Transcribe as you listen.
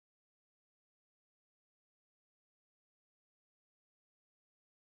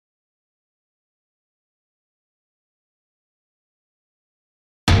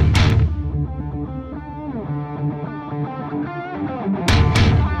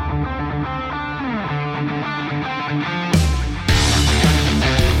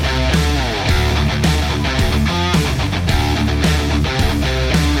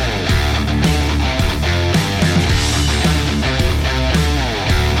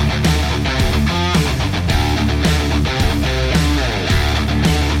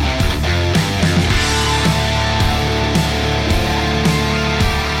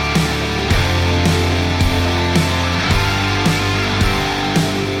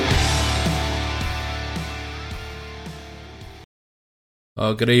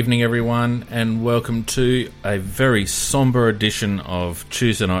Oh, good evening, everyone, and welcome to a very sombre edition of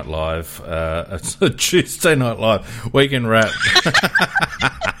Tuesday Night Live. It's a Tuesday Night Live weekend wrap.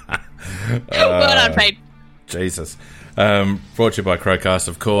 Well done, Pete. Jesus. Brought to you by Crowcast,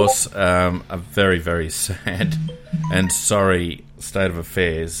 of course. A very, very sad and sorry state of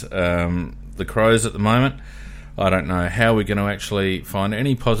affairs. The Crows at the moment. I don't know how we're going to actually find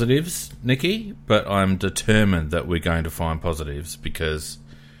any positives, Nikki, but I'm determined that we're going to find positives because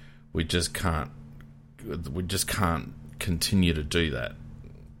we just can't continue to do that.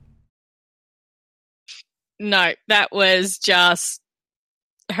 No, that was just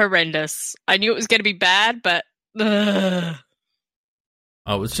horrendous. I knew it was going to be bad, but Oh,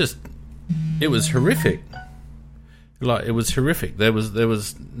 it was horrific. Like, it was horrific. There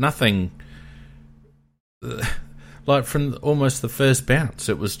was nothing. Like, from almost the first bounce,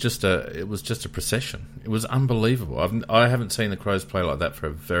 it was just a procession. It was unbelievable. I haven't seen the Crows play like that for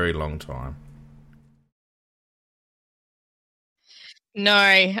a very long time. no.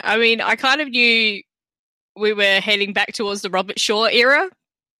 I mean, I kind of knew we were heading back towards the Robert Shaw era.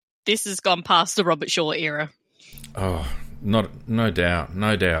 This has gone past the Robert Shaw era. Oh, no doubt.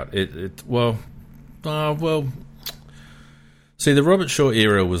 Well. See, the Robert Shaw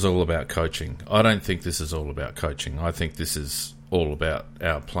era was all about coaching. I don't think this is all about coaching. I think this is all about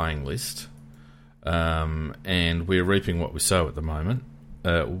our playing list. And we're reaping what we sow at the moment,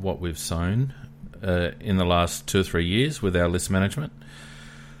 what we've sown in the last 2 or 3 years with our list management.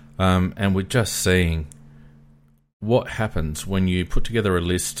 And we're just seeing what happens when you put together a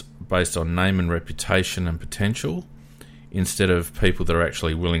list based on name and reputation and potential instead of people that are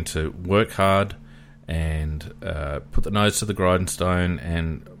actually willing to work hard and put the nose to the grindstone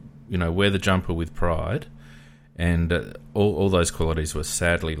and, wear the jumper with pride. And all those qualities were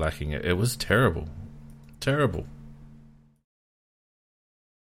sadly lacking. It was terrible. Terrible.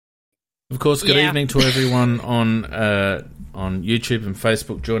 Of course, good evening to everyone on YouTube and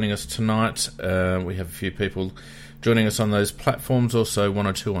Facebook joining us tonight. We have a few people joining us on those platforms, also 1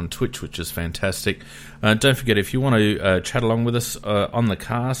 or 2 on Twitch, which is fantastic. Don't forget, if you want to chat along with us on the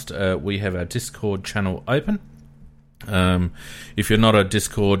cast, we have our Discord channel open. If you're not a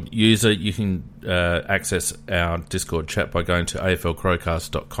Discord user, you can access our Discord chat by going to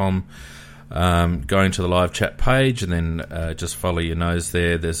aflcrowcast.com, going to the live chat page, and then just follow your nose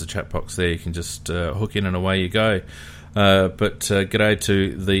there. There's a chat box there. You can just hook in and away you go. But g'day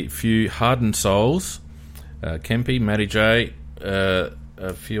to the few hardened souls, Kempy, Matty J,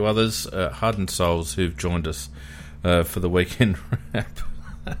 a few others, hardened souls who've joined us for the weekend wrap.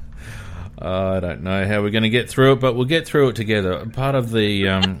 I don't know how we're going to get through it, but we'll get through it together. Part of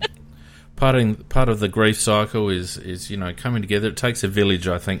the part of the grief cycle is coming together. It takes a village,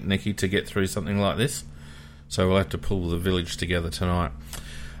 I think, Nikki, to get through something like this. So we'll have to pull the village together tonight.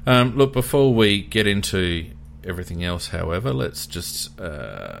 Look, before we get into everything else, however, let's just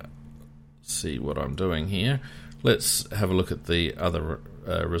see what I'm doing here. Let's have a look at the other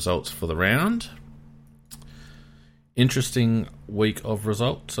results for the round. Interesting week of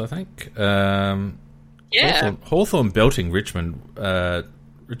results, I think. Hawthorn belting Richmond.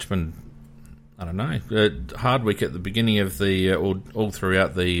 Richmond, I don't know. Hardwick at the beginning of the all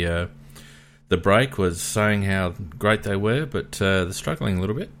throughout the break was saying how great they were, but they're struggling a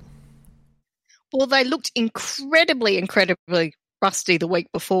little bit. Well, they looked incredibly rusty the week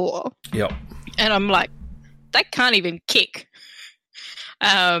before. Yep. And I'm like, they can't even kick.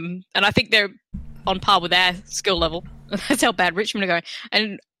 And I think they're on par with our skill level. That's how bad Richmond are going.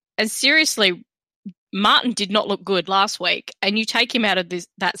 And seriously, Martin did not look good last week, and you take him out of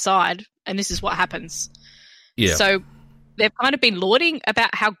that side, and this is what happens. Yeah. So they've kind of been lauding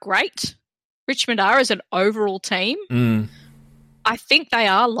about how great Richmond are as an overall team. Mm. I think they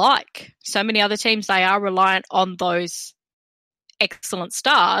are like so many other teams. They are reliant on those excellent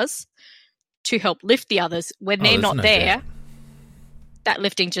stars to help lift the others. When they're not there, doubt. That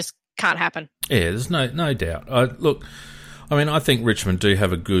lifting just can't happen. Yeah, there's no doubt. Look, I mean, I think Richmond do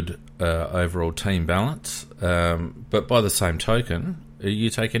have a good overall team balance, but by the same token, you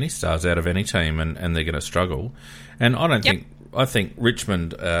take any stars out of any team and they're going to struggle. And I don't think... I think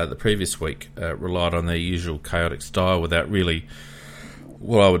Richmond the previous week relied on their usual chaotic style without really,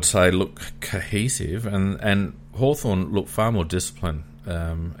 what I would say, look cohesive. And Hawthorn looked far more disciplined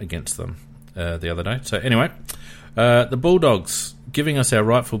against them the other day. So anyway, the Bulldogs giving us our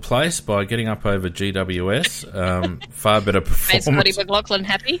rightful place by getting up over GWS. Far better performance. Is Scotty McLaughlin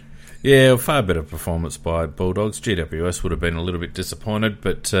happy? Yeah, far better performance by Bulldogs. GWS would have been a little bit disappointed,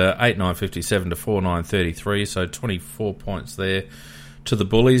 but 8-9-57 to 4-9-33, so 24 points there to the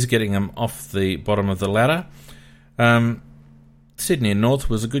Bullies, getting them off the bottom of the ladder. Sydney and North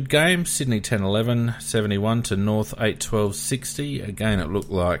was a good game. Sydney 10-11, 71 to North 8-12, 60. Again, it looked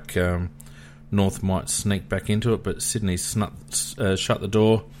like North might sneak back into it, but Sydney shut the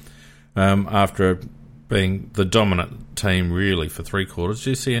door after being the dominant team really for 3 quarters. Did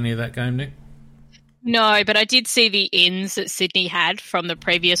you see any of that game, Nick? No, but I did see the ins that Sydney had from the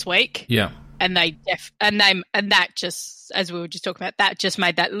previous week. Yeah. And that just, as we were just talking about, that just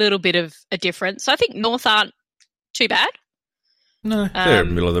made that little bit of a difference. So I think North aren't too bad. No, they're a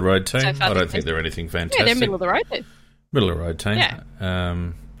middle of the road team. So I don't think they're anything fantastic. Yeah, they're middle of the road then. Middle of the road team.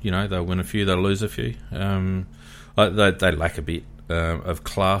 Yeah. They'll win a few, they'll lose a few. They lack a bit of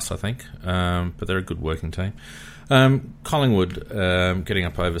class, I think, but they're a good working team. Collingwood getting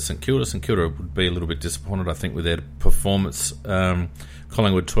up over St Kilda. St Kilda would be a little bit disappointed, I think, with their performance.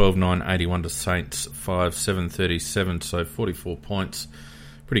 Collingwood 12-9, 81 to Saints 5-7, 37, so 44 points.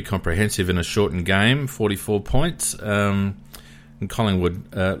 Pretty comprehensive in a shortened game, 44 points. And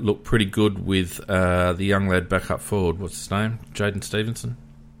Collingwood looked pretty good with the young lad back up forward. What's his name? Jaden Stevenson?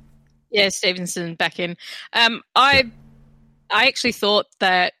 Yeah, Stevenson back in. I actually thought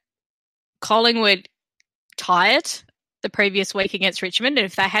that Collingwood tired the previous week against Richmond, and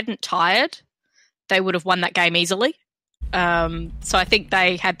if they hadn't tired, they would have won that game easily. So I think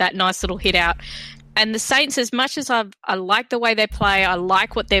they had that nice little hit out. And the Saints, as much as I like the way they play, I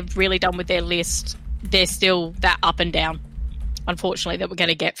like what they've really done with their list, they're still that up and down, unfortunately, that we're going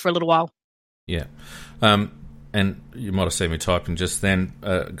to get for a little while. Yeah. And you might have seen me typing just then,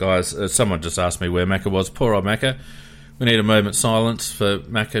 guys. Someone just asked me where Macca was. Poor old Macca. We need a moment's silence for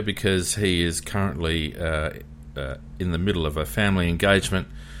Macca because he is currently in the middle of a family engagement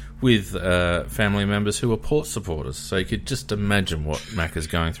with family members who are Port supporters. So you could just imagine what Macca's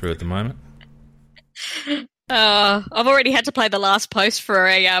going through at the moment. I've already had to play the last post for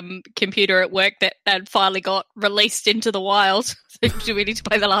a computer at work that finally got released into the wild. Do we need to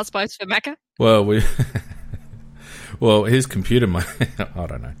play the last post for Macca? Well, his computer, mate. I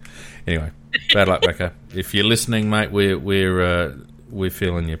don't know. Anyway, bad luck, Macca. If you're listening, mate, we're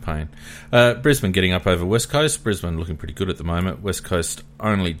feeling your pain. Brisbane getting up over West Coast. Brisbane looking pretty good at the moment. West Coast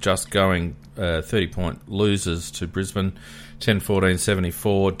only just going 30-point losers to Brisbane. 10-14,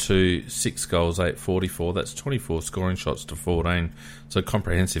 74 to 6 goals, 8-44. That's 24 scoring shots to 14. So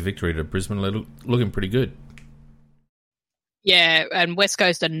comprehensive victory to Brisbane. They're looking pretty good. Yeah, and West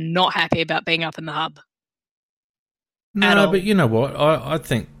Coast are not happy about being up in the hub. No, but you know what? I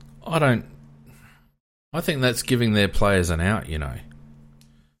think that's giving their players an out, you know. I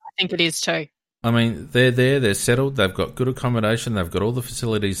think it is too. I mean, they're there, they're settled, they've got good accommodation, they've got all the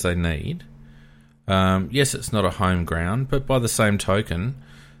facilities they need. Yes, it's not a home ground, but by the same token,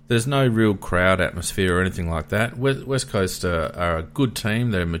 there's no real crowd atmosphere or anything like that. West Coast are a good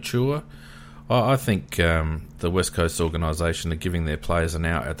team, they're mature. I think the West Coast organisation are giving their players an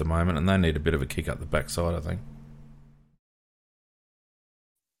out at the moment, and they need a bit of a kick up the backside, I think.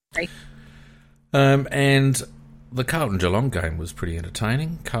 Right. And the Carlton-Geelong game was pretty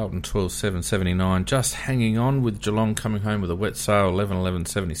entertaining. Carlton 12-7, 79, just hanging on with Geelong coming home with a wet sail, 11-11,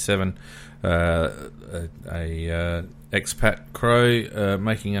 77. Expat Crow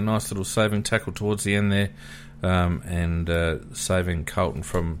making a nice little saving tackle towards the end there and saving Carlton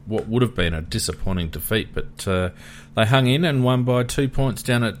from what would have been a disappointing defeat. But they hung in and won by 2 points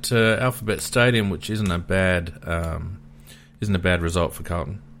down at Alphabet Stadium, which isn't a bad result for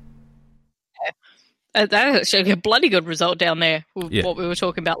Carlton. That was actually a bloody good result down there, what we were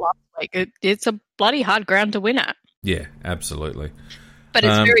talking about last week. It's a bloody hard ground to win at. Yeah, absolutely. But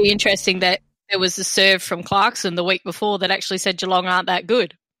it's very interesting that there was a serve from Clarkson the week before that actually said Geelong aren't that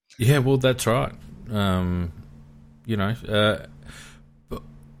good. Yeah, well, that's right. But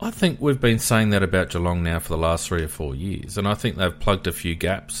I think we've been saying that about Geelong now for the last 3 or 4 years, and I think they've plugged a few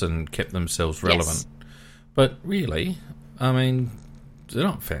gaps and kept themselves relevant. Yes. But really, I mean, they're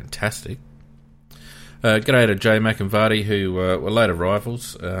not fantastic. G'day to Jay McInvardy, who were later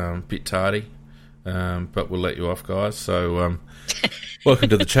rivals, bit tardy, but we'll let you off, guys. So, welcome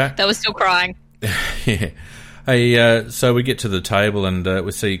to the chat. That was still crying. Yeah. Hey, so we get to the table and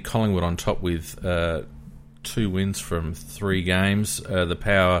we see Collingwood on top with 2 wins from 3 games. The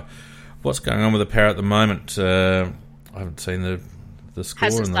Power, what's going on with the Power at the moment? I haven't seen the score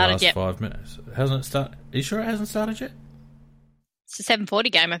in the last 5 minutes. Hasn't it started? Are you sure it hasn't started yet? It's a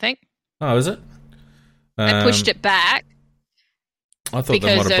 7:40 game, I think. Oh, is it? They pushed it back. I thought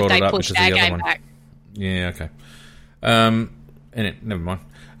they might have brought it up because of the other one. Back. Yeah, okay. Never mind.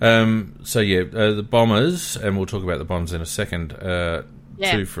 The Bombers, and we'll talk about the Bombers in a second.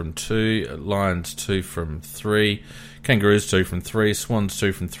 2 from 2, Lions 2 from 3, Kangaroos 2 from 3, Swans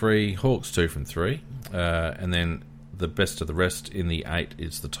 2 from 3, Hawks 2 from 3, and then the best of the rest in the 8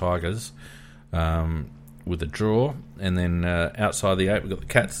 is the Tigers, with a draw. And then outside the 8, we've got the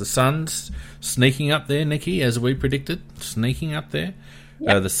Cats, the Suns, sneaking up there, Nikki, as we predicted, sneaking up there.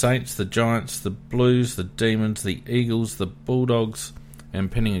 Yep. The Saints, the Giants, the Blues, the Demons, the Eagles, the Bulldogs, and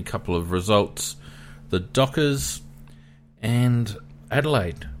pending a couple of results, the Dockers and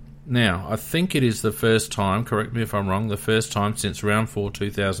Adelaide. Now, I think it is the first time, correct me if I'm wrong, the first time since round 4,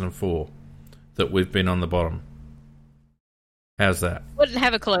 2004, that we've been on the bottom. How's that? Wouldn't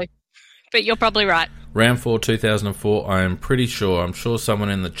have a clue, but you're probably right. Round 4, 2004, I am pretty sure. I'm sure someone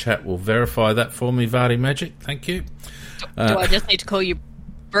in the chat will verify that for me, Vardy Magic. Thank you. Do I just need to call you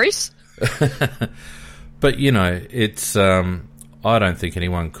Bruce? But, you know, it's... I don't think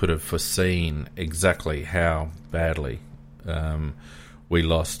anyone could have foreseen exactly how badly we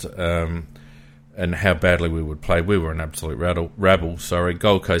lost and how badly we would play. We were an absolute rabble.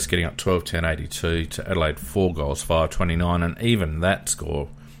 Gold Coast getting up 12-10-82 to Adelaide 4 goals, 5-29, and even that score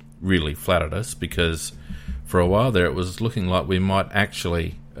really flattered us because for a while there it was looking like we might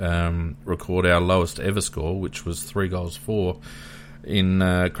actually record our lowest ever score, which was 3 goals 4 in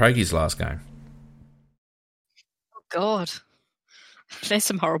Craigie's last game. Oh, God. There's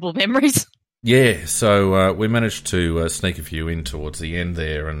some horrible memories. Yeah, so we managed to sneak a few in towards the end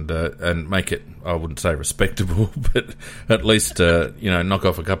there and make it, I wouldn't say respectable, but at least, knock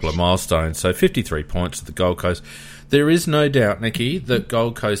off a couple of milestones. So 53 points at the Gold Coast. There is no doubt, Nikki, that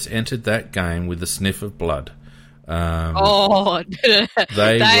Gold Coast entered that game with a sniff of blood. They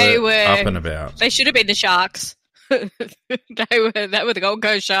were up and about. They should have been the Sharks. They were the Gold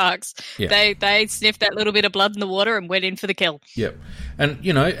Coast Sharks. Yeah. They sniffed that little bit of blood in the water and went in for the kill. Yep,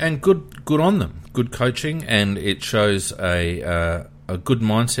 and good on them. Good coaching, and it shows a good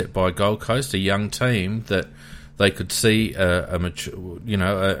mindset by Gold Coast, a young team that they could see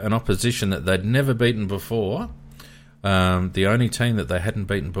an opposition that they'd never beaten before. The only team that they hadn't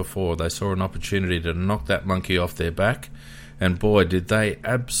beaten before. They saw an opportunity to knock that monkey off their back. And boy, did they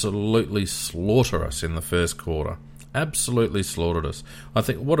absolutely slaughter us in the first quarter. Absolutely slaughtered us. I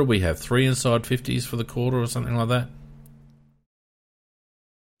think, what did we have? 3 inside 50s for the quarter or something like that?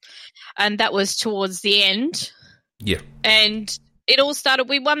 And that was towards the end. Yeah. And it all started,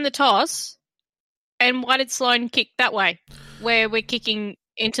 we won the toss. And why did Sloane kick that way? Where we're kicking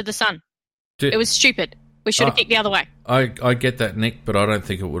into the sun. It was stupid. We should have kicked the other way. I get that, Nick, but I don't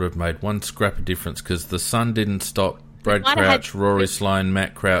think it would have made one scrap of difference because the sun didn't stop Brad Crouch, Rory Sloane,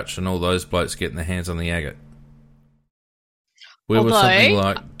 Matt Crouch, and all those blokes getting their hands on the agate. We were something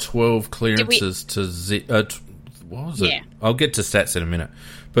like 12 clearances to what was it? Yeah. I'll get to stats in a minute.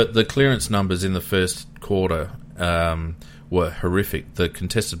 But the clearance numbers in the first quarter were horrific. The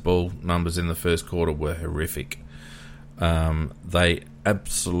contested ball numbers in the first quarter were horrific. They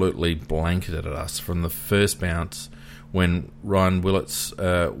absolutely blanketed at us from the first bounce when Ryan Witts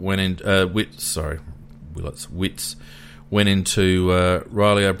went into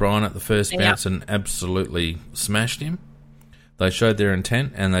Riley O'Brien at the first bounce and absolutely smashed him. They showed their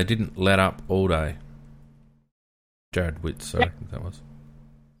intent and they didn't let up all day. Jared Witts, sorry, that was.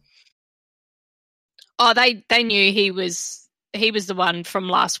 Oh, they knew he was the one from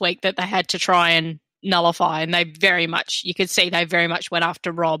last week that they had to try and nullify, and you could see they very much went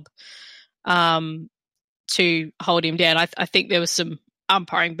after Rob to hold him down. I think there was some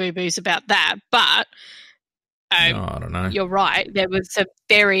umpiring boo-boos about that, but I don't know. You're right. There was some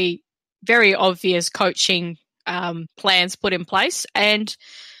very, very obvious coaching plans put in place, and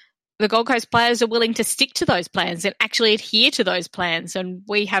the Gold Coast players are willing to stick to those plans and actually adhere to those plans. And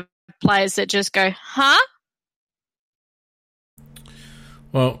we have players that just go, "Huh?"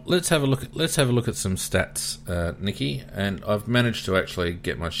 Well, let's have a look at some stats, Nikki. And I've managed to actually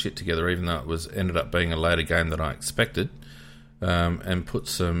get my shit together, even though it ended up being a later game than I expected, and put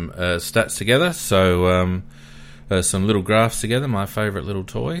some stats together. So. Some little graphs together, my favourite little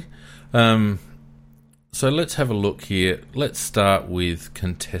toy. So let's have a look here. Let's start with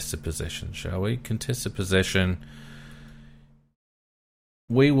contested possession, shall we? Contested possession.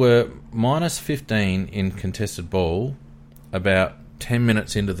 We were minus 15 in contested ball about 10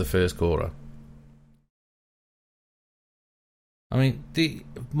 minutes into the first quarter. I mean, the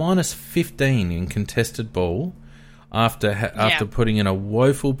minus 15 in contested ball after putting in a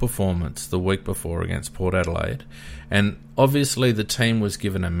woeful performance the week before against Port Adelaide. And obviously the team was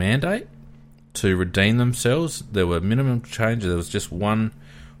given a mandate to redeem themselves. There were minimum changes. There was just one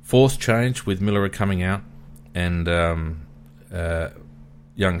forced change with Miller coming out and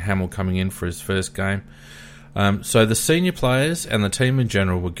young Hamill coming in for his first game. So the senior players and the team in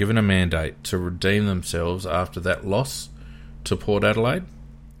general were given a mandate to redeem themselves after that loss to Port Adelaide.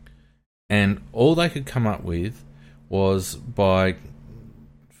 And all they could come up with was by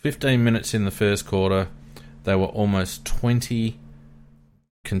 15 minutes in the first quarter, they were almost 20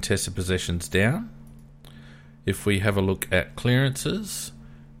 contested possessions down. If we have a look at clearances,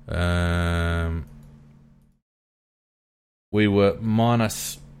 we were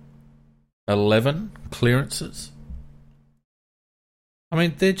minus 11 clearances. I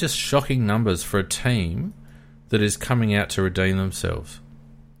mean, they're just shocking numbers for a team that is coming out to redeem themselves.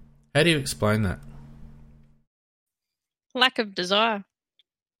 How do you explain that? Lack of desire.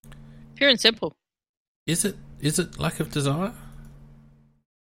 Pure and simple. Is it lack of desire?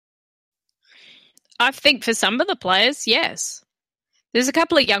 I think for some of the players, yes. There's a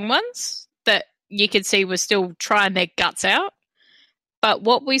couple of young ones that you could see were still trying their guts out. But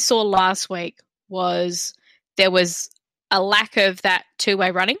what we saw last week was there was a lack of that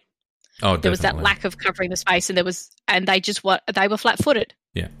two-way running. Oh, there was that definitely. lack of covering the space, and they were flat-footed.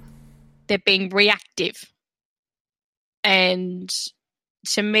 Yeah. They're being reactive. And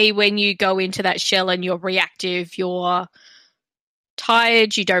to me, when you go into that shell and you're reactive, you're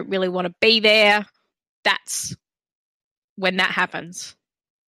tired, you don't really want to be there, that's when that happens.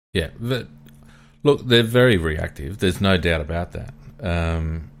 Yeah. Look, they're very reactive. There's no doubt about that.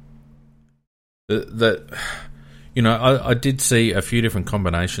 I did see a few different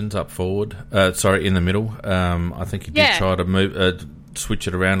combinations up forward. In the middle. I think he did try to move, switch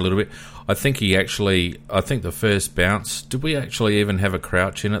it around a little bit. I think the first bounce, did we actually even have a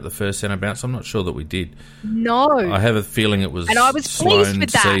crouch in at the first centre bounce? I'm not sure that we did. No. I have a feeling it was and I was Sloane,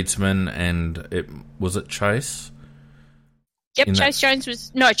 with that. Seedsman, and was it Chase? Yep, Chase Jones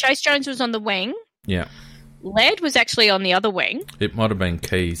was on the wing. Yeah. Laird was actually on the other wing. It might have been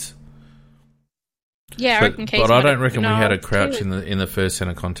Keys. Yeah, I reckon Keys. But I don't reckon we had a crouch in the first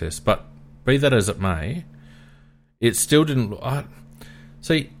centre contest. But be that as it may, it still didn't.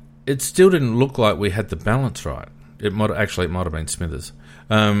 It still didn't look like we had the balance right. It might have been Smithers.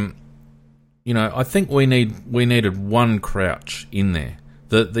 I think we needed one crouch in there.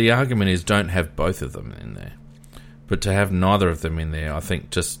 The argument is don't have both of them in there, but to have neither of them in there, I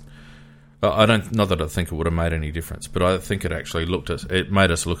think not that I think it would have made any difference, but I think it actually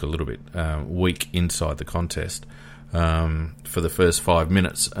made us look a little bit weak inside the contest for the first 5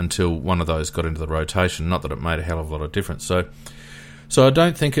 minutes until one of those got into the rotation. Not that it made a hell of a lot of difference. So I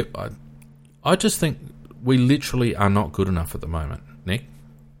don't think it. I just think we literally are not good enough at the moment, Nick.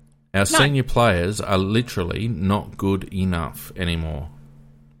 Our senior players are literally not good enough anymore.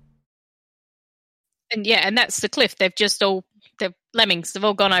 And that's the cliff. They're lemmings. They've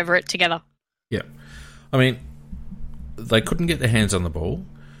all gone over it together. Yeah. I mean, they couldn't get their hands on the ball.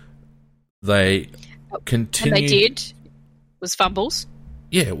 They continued. And they did. Was fumbles.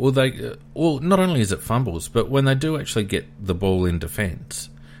 Yeah, not only is it fumbles, but when they do actually get the ball in defence,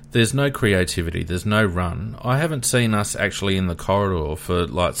 there's no creativity, there's no run. I haven't seen us actually in the corridor for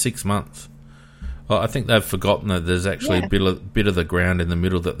like 6 months. I think they've forgotten that there's actually a bit of the ground in the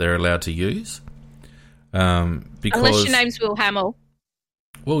middle that they're allowed to use. Because, unless your name's Will Hamill.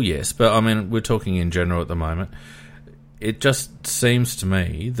 Well, yes, but I mean, we're talking in general at the moment. It just seems to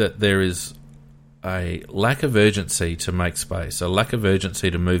me that there is a lack of urgency to make space, a lack of urgency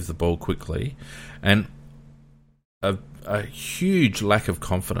to move the ball quickly, and a huge lack of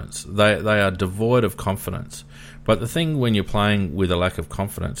confidence. They are devoid of confidence. But the thing when you're playing with a lack of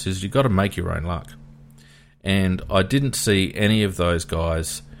confidence is you've got to make your own luck. And I didn't see any of those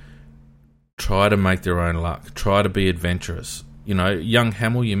guys try to make their own luck, try to be adventurous. Young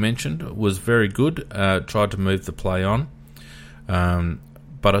Hamill, you mentioned, was very good, tried to move the play on.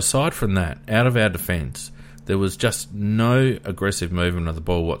 But aside from that, out of our defence, there was just no aggressive movement of the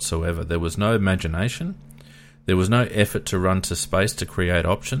ball whatsoever. There was no imagination. There was no effort to run to space to create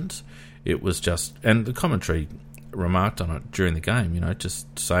options. It was just... And the commentary remarked on it during the game,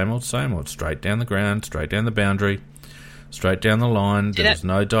 just same old, straight down the ground, straight down the boundary, straight down the line. There was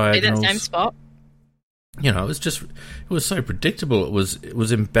no diagonals. That same spot. It was so predictable. It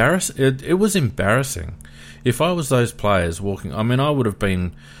was embarrassing. It was embarrassing. If I was those players walking, I mean, I would have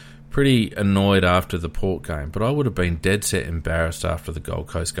been pretty annoyed after the Port game, but I would have been dead set embarrassed after the Gold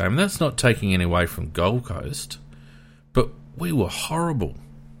Coast game. And that's not taking any away from Gold Coast, but we were horrible.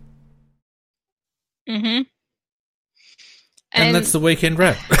 Mm-hmm. And that's the weekend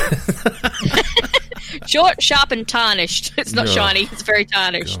wrap. Short, sharp, and tarnished. It's not shiny. It's very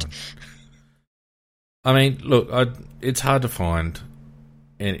tarnished. God. I mean, look, it's hard to find.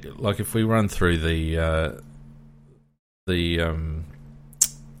 And like, if we run through the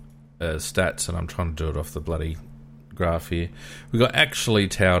stats, and I'm trying to do it off the bloody graph here, we got actually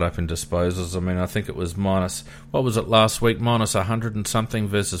towed up in disposals. I mean, I think it was minus. What was it last week? Minus 100 and something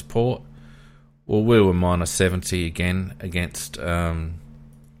versus Port. Well, we were minus 70 again against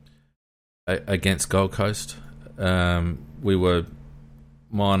Gold Coast. We were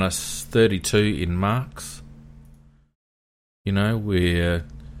minus 32 in marks. You know, we're...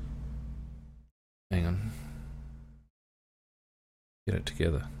 Hang on. Get it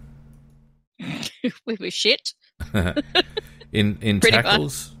together. We were shit. in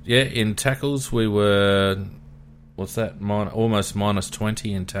tackles, in tackles we were... What's that? Almost minus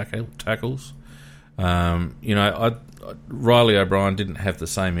 20 in tackles. You know, Riley O'Brien didn't have the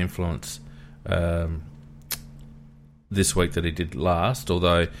same influence this week that he did last,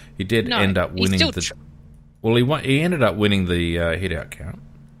 although he did end up winning he ended up winning the hit-out count.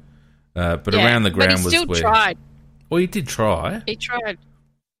 But around the ground was where... But he still tried. Well, he did try. He tried.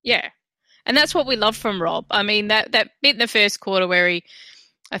 Yeah. And that's what we love from Rob. I mean, that bit in the first quarter where he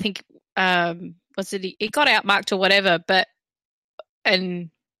got outmarked or whatever, but and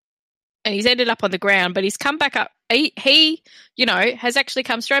he's ended up on the ground, but he's come back up. He you know, has actually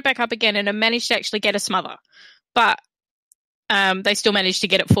come straight back up again and managed to actually get a smother. But they still managed to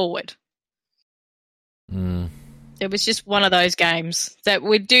get it forward. It was just one of those games that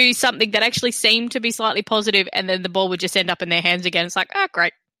would do something that actually seemed to be slightly positive, and then the ball would just end up in their hands again. It's like, oh,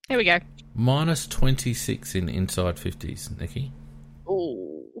 great. Here we go. Minus 26 in inside 50s, Nikki.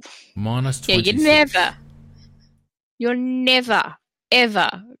 Oh. Minus 26. Yeah, you're never,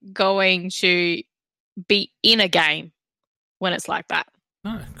 ever going to be in a game when it's like that.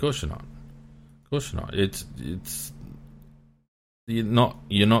 No, of course you're not. Of course you're not. It's you're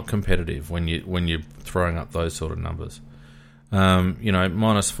not competitive when you're throwing up those sort of numbers. You know,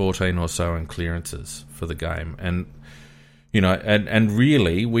 minus 14 or so in clearances for the game, and you know, and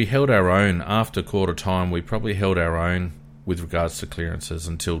really we held our own after quarter time. We probably held our own with regards to clearances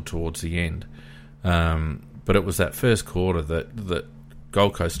until towards the end. But it was that first quarter that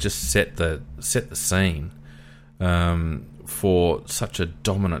Gold Coast just set the scene for such a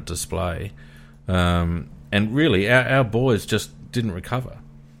dominant display, and really our boys just didn't recover.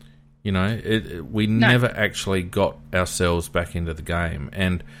 You know, we never actually got ourselves back into the game,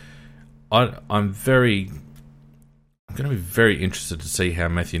 and I'm going to be very interested to see how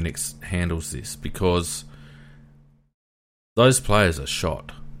Matthew Nicks handles this, because those players are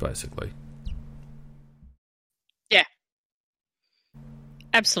shot, basically. Yeah.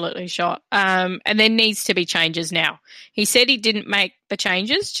 Absolutely shot. And there needs to be changes now. He said he didn't make the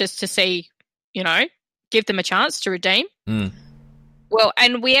changes just to see, you know, give them a chance to redeem. Well,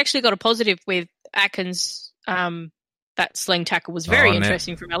 and we actually got a positive with Atkins. That sling tackle was very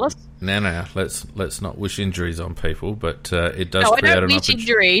interesting from Ellis. No, let's not wish injuries on people, but it does create an opportunity.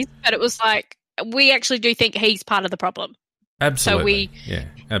 Injuries, but it was like, we actually do think he's part of the problem. Absolutely.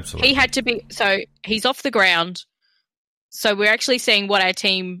 Absolutely. He had to be, so he's off the ground. So we're actually seeing what our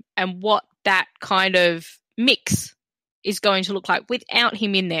team and what that kind of mix is going to look like without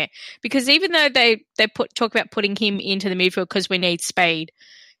him in there. Because even though they talk about putting him into the midfield because we need speed,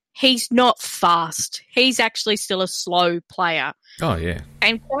 he's not fast. He's actually still a slow player. Oh, yeah.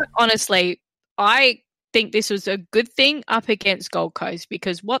 And quite honestly, I think this was a good thing up against Gold Coast,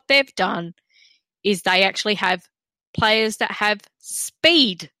 because what they've done is they actually have players that have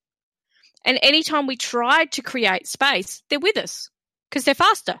speed. And anytime we tried to create space, they're with us because they're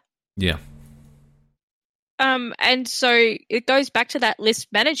faster. Yeah. And so it goes back to that list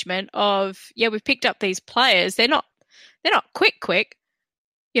management of, we've picked up these players. They're not quick,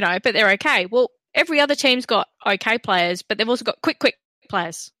 you know, but they're okay. Well, every other team's got okay players, but they've also got quick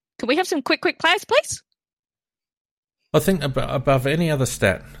players. Can we have some quick players, please? I think above any other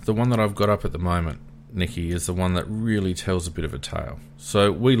stat, the one that I've got up at the moment, Nikki, is the one that really tells a bit of a tale.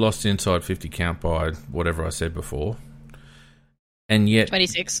 So we lost the inside 50 count by whatever I said before. And yet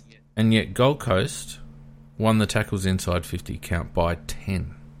 26. And yet Gold Coast won the tackles inside 50 count by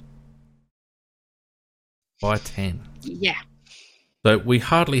 10. By 10. Yeah. So we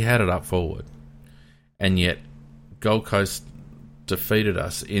hardly had it up forward. And yet Gold Coast defeated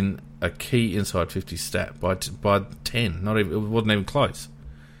us in a key inside 50 stat by 10. It wasn't even close.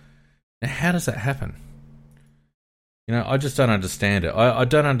 Now, how does that happen? You know, I just don't understand it. I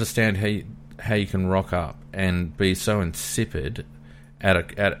don't understand how you can rock up and be so insipid at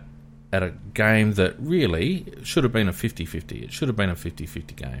a game that really should have been a 50-50. It should have been a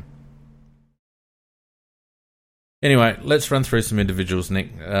 50-50 game. Anyway, let's run through some individuals, Nick.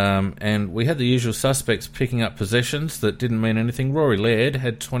 And we had the usual suspects picking up possessions that didn't mean anything. Rory Laird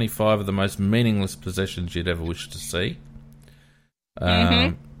had 25 of the most meaningless possessions you'd ever wish to see.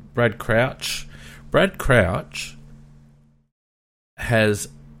 Brad Crouch has,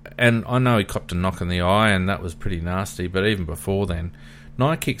 and I know he copped a knock in the eye and that was pretty nasty, but even before then,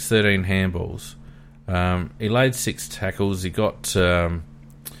 9 kicks, 13 handballs. He laid 6 tackles. He got,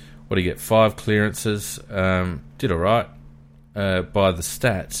 what did he get, 5 clearances. Did all right by the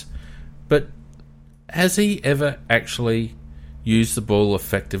stats. But has he ever actually used the ball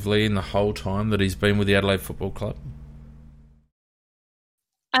effectively in the whole time that he's been with the Adelaide Football Club?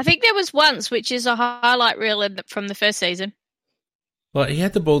 I think there was once, which is a highlight reel from the first season. Like, he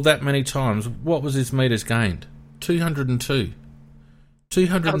had the ball that many times. What was his metres gained? 202.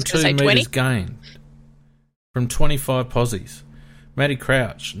 202 metres gained from 25 posies. Matty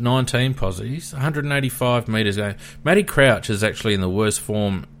Crouch, 19 posies, 185 metres gained. Matty Crouch is actually in the worst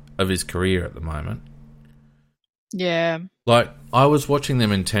form of his career at the moment. Yeah. Like, I was watching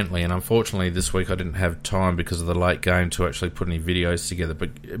them intently, and unfortunately this week I didn't have time because of the late game to actually put any videos together.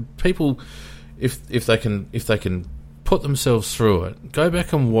 But people, if they can put themselves through it, go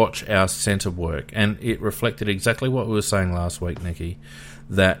back and watch our centre work, and it reflected exactly what we were saying last week, Nikki,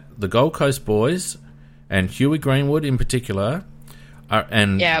 that the Gold Coast boys, and Huey Greenwood in particular,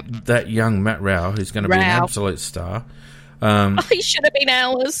 that young Matt Rao, who's going to be an absolute star. He should have been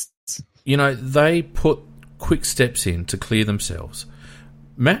ours. You know, they put quick steps in to clear themselves.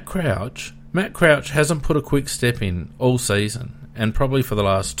 Matt Crouch hasn't put a quick step in all season, and probably for the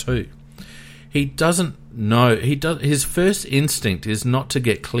last 2. He doesn't know. His first instinct is not to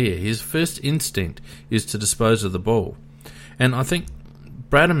get clear. His first instinct is to dispose of the ball. And I think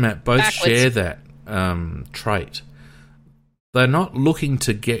Brad and Matt both share that trait. They're not looking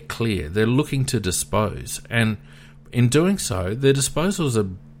to get clear. They're looking to dispose. And in doing so, their disposals are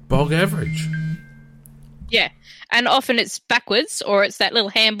bog average. Yeah. And often it's backwards, or it's that little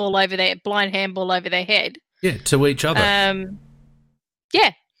handball over their blind handball over their head. Yeah, to each other.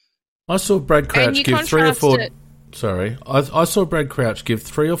 Yeah. I saw Brad Crouch give 3 or 4. Sorry, I saw Brad Crouch give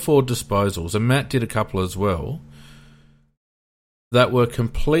 3 or 4 disposals, and Matt did a couple as well. That were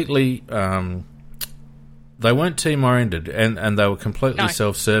completely. They weren't team oriented, and they were completely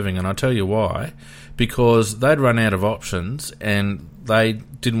self-serving. And I tell you why, because they'd run out of options, and they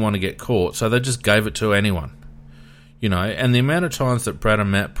didn't want to get caught, so they just gave it to anyone. You know, and the amount of times that Brad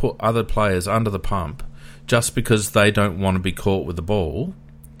and Matt put other players under the pump just because they don't want to be caught with the ball.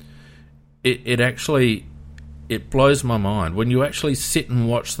 It actually blows my mind. When you actually sit and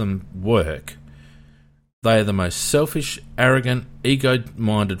watch them work, they are the most selfish, arrogant,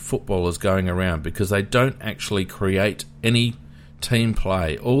 ego-minded footballers going around because they don't actually create any team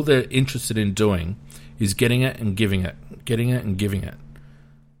play. All they're interested in doing is getting it and giving it, getting it and giving it.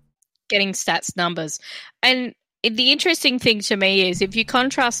 Getting stats numbers. And the interesting thing to me is if you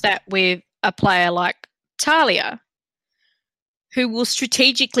contrast that with a player like Talia, who will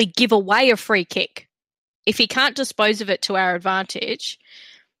strategically give away a free kick if he can't dispose of it to our advantage,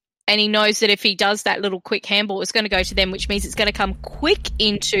 and he knows that if he does that little quick handball, it's going to go to them, which means it's going to come quick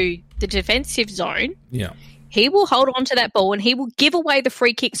into the defensive zone. Yeah, he will hold on to that ball and he will give away the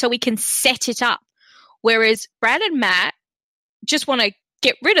free kick so he can set it up. Whereas Brad and Matt just want to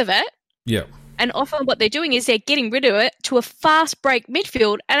get rid of it. Yeah. And often what they're doing is they're getting rid of it to a fast break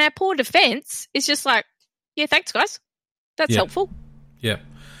midfield, and our poor defence is just like, yeah, thanks, guys. That's helpful. Yeah.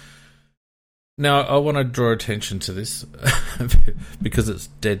 Now, I want to draw attention to this because it's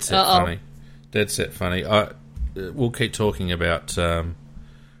dead set funny. Dead set funny. We'll keep talking about the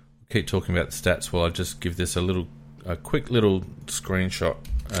stats while I just give this a quick little screenshot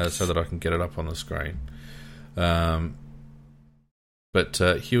so that I can get it up on the screen. But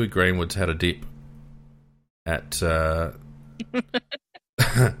Huey Greenwood's had a dip at.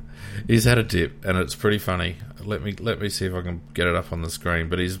 He's had a dip, and it's pretty funny. Let me see if I can get it up on the screen.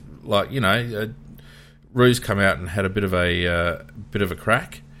 But he's like, Rue's come out and had a bit of a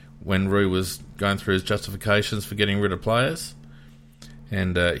crack when Rue was going through his justifications for getting rid of players,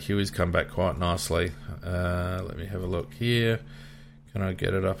 and Huey's come back quite nicely. Let me have a look here. Can I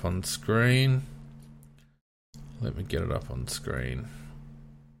get it up on screen? Let me get it up on screen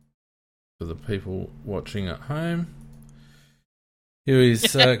for the people watching at home.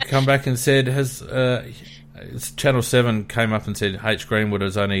 Huey's come back and said, Channel 7 came up and said H. Greenwood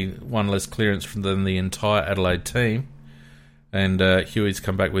has only 1 less clearance than the entire Adelaide team. And Huey's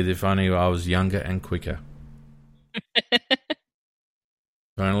come back with, if only I was younger and quicker. If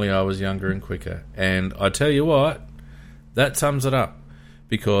only I was younger and quicker. And I tell you what, that sums it up.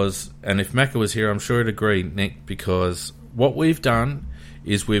 Because, and if Macca was here, I'm sure he'd agree, Nick, because what we've done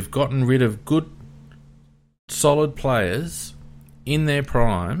is we've gotten rid of good, solid players in their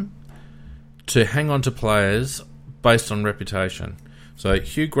prime to hang on to players based on reputation. So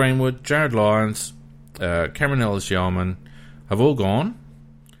Hugh Greenwood, Jared Lyons, Cameron Ellis-Yeoman have all gone.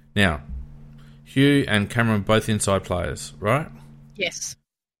 Now, Hugh and Cameron both inside players, right? Yes.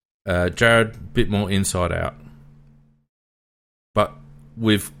 Jared, a bit more inside out. But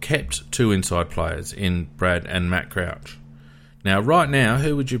we've kept 2 inside players in Brad and Matt Crouch. Now, right now,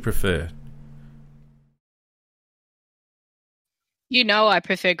 who would you prefer? You know I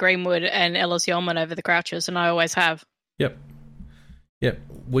prefer Greenwood and Ellis Yeoman over the Crouchers, and I always have. Yep.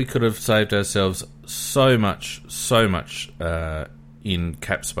 We could have saved ourselves so much in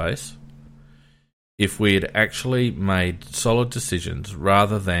cap space if we had actually made solid decisions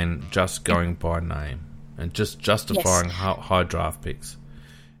rather than just going by name and just justifying high draft picks.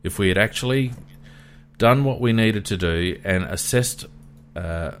 If we had actually done what we needed to do and assessed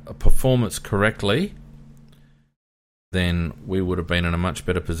a performance correctly, then we would have been in a much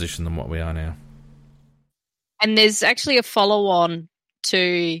better position than what we are now. And there's actually a follow-on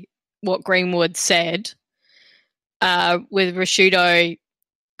to what Greenwood said, with Rashudo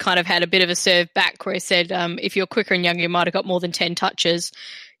kind of had a bit of a serve back where he said, if you're quicker and younger, you might have got more than 10 touches.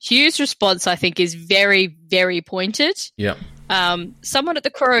 Hugh's response, I think, is very, very pointed. Yeah. Someone at the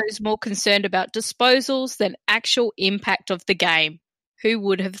Crows is more concerned about disposals than actual impact of the game. Who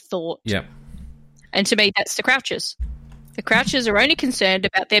would have thought? Yeah. And to me, that's the Crouchers. The Crouchers are only concerned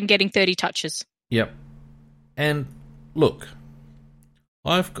about them getting 30 touches. Yep. And look,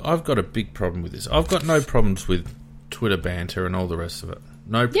 I've got a big problem with this. I've got no problems with Twitter banter and all the rest of it.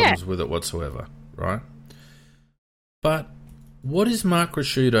 No problems with it whatsoever, right? But what is Mark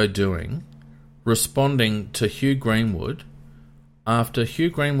Rashudo doing responding to Hugh Greenwood after Hugh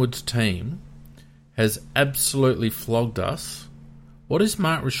Greenwood's team has absolutely flogged us? What is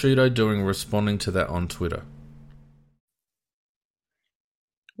Mark Rashudo doing responding to that on Twitter?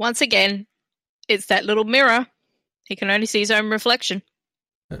 Once again, it's that little mirror. He can only see his own reflection.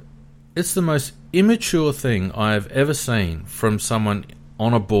 It's the most immature thing I have ever seen from someone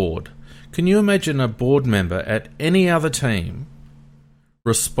on a board. Can you imagine a board member at any other team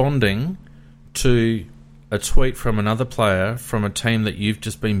responding to a tweet from another player from a team that you've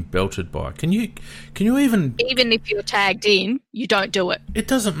just been belted by? Can you even if you're tagged in, you don't do it. It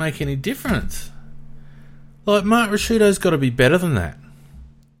doesn't make any difference. Like, Mark Rashudo's got to be better than that.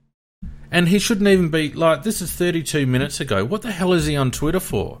 And he shouldn't even be, like, this is 32 minutes ago. What the hell is he on Twitter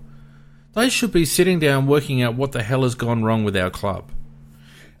for? They should be sitting down working out what the hell has gone wrong with our club.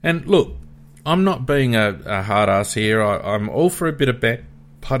 And look, I'm not being a hard ass here. I'm all for a bit of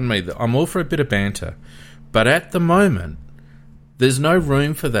I'm all for a bit of banter. But at the moment, there's no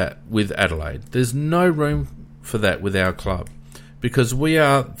room for that with Adelaide. There's no room for that with our club. Because we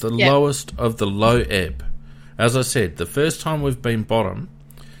are the lowest of the low ebb. As I said, the first time we've been bottom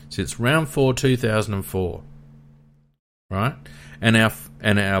since round 4, 2004. Right? And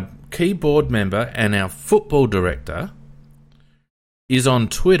our key board member and our football director is on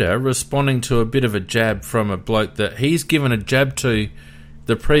Twitter responding to a bit of a jab from a bloke that he's given a jab to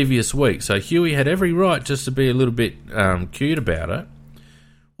the previous week. So Huey had every right just to be a little bit cute about it.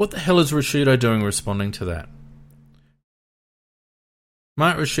 What the hell is Rashudo doing responding to that?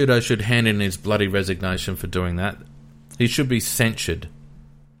 Mark Rashudo should hand in his bloody resignation for doing that. He should be censured.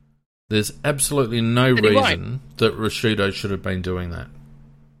 There's absolutely no reason that Rashudo should have been doing that.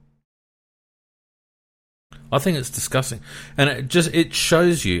 I think it's disgusting. And it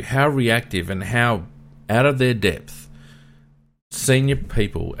shows you how reactive and how out of their depth senior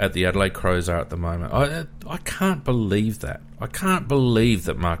people at the Adelaide Crows are at the moment. I can't believe that. I can't believe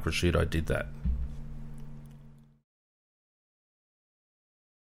that Mark Rashudo did that.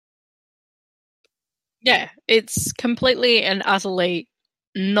 Yeah, it's completely and utterly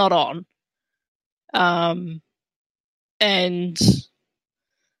not on. And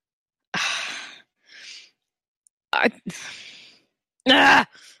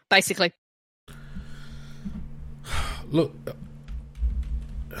basically. Look,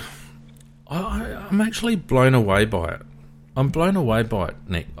 I'm actually blown away by it. I'm blown away by it,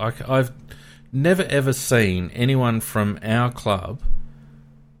 Nick. I've never ever seen anyone from our club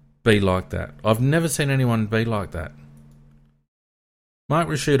be like that. I've never seen anyone be like that. Mark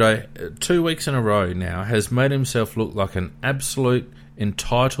Rashudo, 2 weeks in a row now, has made himself look like an absolute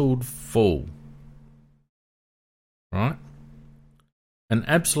entitled fool. Right? An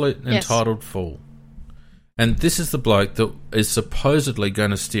absolute entitled fool. And this is the bloke that is supposedly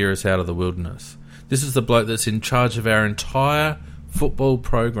going to steer us out of the wilderness. This is the bloke that's in charge of our entire football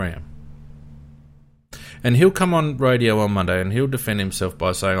program. And he'll come on radio on Monday and he'll defend himself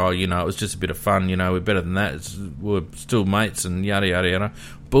by saying, it was just a bit of fun, we're better than that, we're still mates and yada, yada, yada.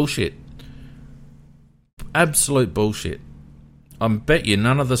 Bullshit. Absolute bullshit. I bet you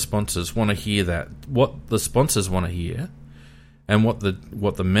none of the sponsors want to hear that. What the sponsors want to hear and what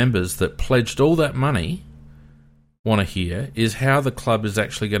the members that pledged all that money want to hear is how the club is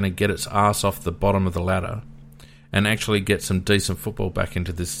actually going to get its ass off the bottom of the ladder and actually get some decent football back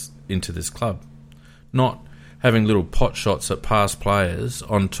into this club. Not having little pot shots at past players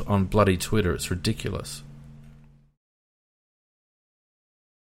on bloody Twitter. It's ridiculous.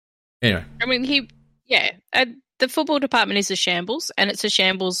 Anyway. I mean, the football department is a shambles, and it's a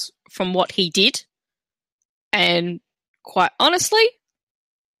shambles from what he did. And quite honestly,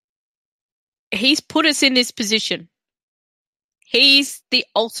 he's put us in this position. He's the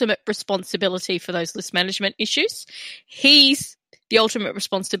ultimate responsibility for those list management issues. He's the ultimate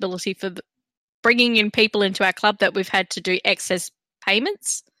responsibility for bringing in people into our club that we've had to do excess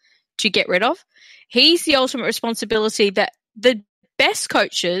payments to get rid of. He's the ultimate responsibility that the best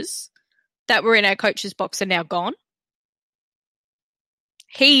coaches that were in our coaches box are now gone.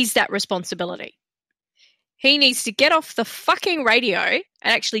 He's that responsibility. He needs to get off the fucking radio and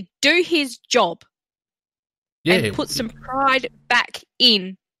actually do his job. Yeah. And put some pride back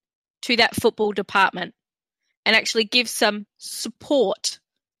in to that football department and actually give some support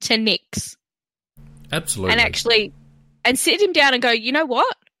to Nix. Absolutely. And sit him down and go, you know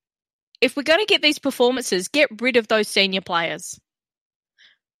what? If we're going to get these performances, get rid of those senior players.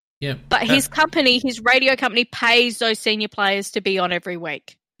 Yeah. But his company, his radio company, pays those senior players to be on every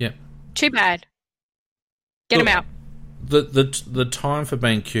week. Yeah. Too bad. Get him out. The time for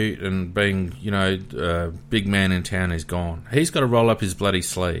being cute and being, big man in town is gone. He's got to roll up his bloody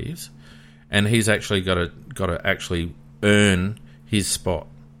sleeves, and he's actually got to actually earn his spot,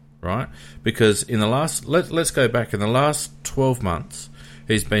 right? Because in the last, let's go back, in the last 12 months,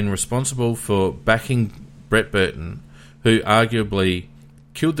 he's been responsible for backing Brett Burton, who arguably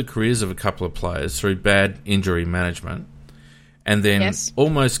killed the careers of a couple of players through bad injury management, and then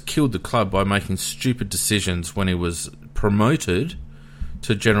almost killed the club by making stupid decisions when he was promoted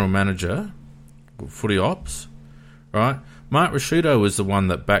to general manager, footy ops, right? Mark Rasciuto was the one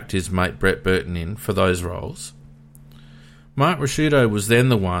that backed his mate Brett Burton in for those roles. Mark Rasciuto was then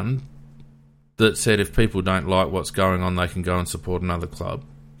the one that said if people don't like what's going on, they can go and support another club.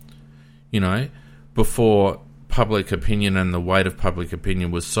 Before public opinion and the weight of public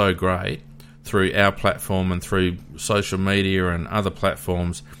opinion was so great through our platform and through social media and other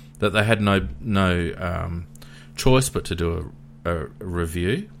platforms that they had no choice but to do a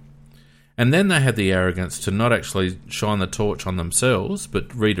review. And then they had the arrogance to not actually shine the torch on themselves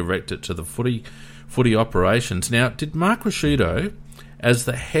but redirect it to the footy operations. Now, did Mark Rasciuto, as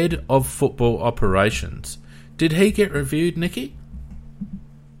the head of football operations, did he get reviewed, Nikki?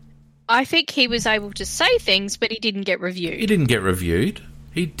 I think he was able to say things, but he didn't get reviewed. He didn't get reviewed.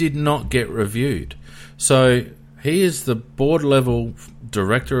 He did not get reviewed. So he is the board-level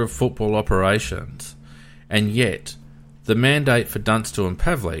director of football operations, and yet the mandate for Dunstall and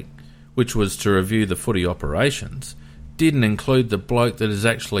Pavlik, which was to review the footy operations, didn't include the bloke that is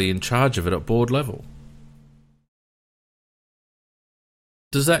actually in charge of it at board level.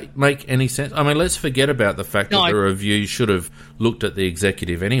 Does that make any sense? I mean, let's forget about the fact that the review should have looked at the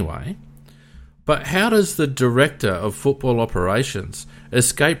executive anyway. But how does the director of football operations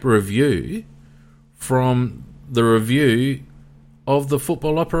escape review from the review of the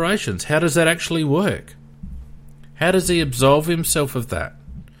football operations? How does that actually work? How does he absolve himself of that?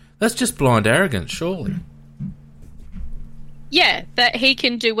 That's just blind arrogance, surely. Yeah, that he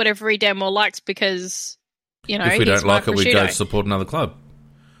can do whatever he damn well likes because, if we don't like it, we go support another club.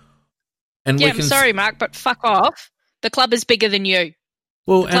 And yeah, I'm sorry, Mark, but fuck off. The club is bigger than you.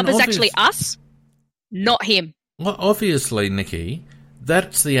 Well, the club is actually us, not him. Well, obviously, Nikki,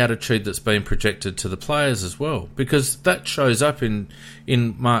 that's the attitude that's been projected to the players as well, because that shows up in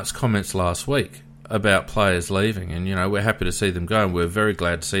Mark's comments last week about players leaving, and, we're happy to see them go, and we're very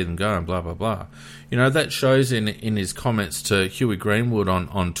glad to see them go, and blah, blah, blah. That shows in his comments to Huey Greenwood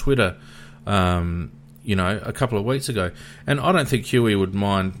on Twitter, a couple of weeks ago. And I don't think Huey would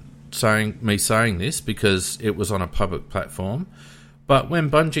mind saying this because it was on a public platform. But when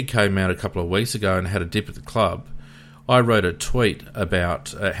Bungie came out a couple of weeks ago and had a dip at the club, I wrote a tweet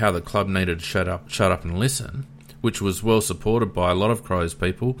about how the club needed to shut up and listen, which was well supported by a lot of Crows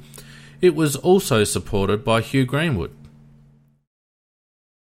people. It was also supported by Hugh Greenwood.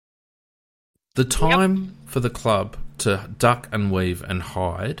 The time for the club to duck and weave and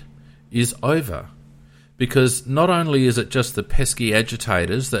hide is over. Because not only is it just the pesky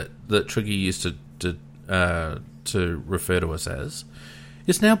agitators that Triggy used to refer to us as,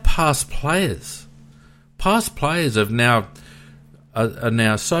 it's now past players. Past players are now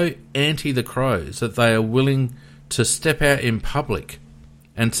so anti the Crows that they are willing to step out in public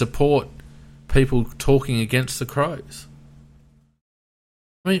and support people talking against the Crows.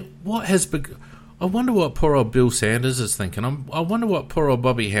 I mean, I wonder what poor old Bill Sanders is thinking. I wonder what poor old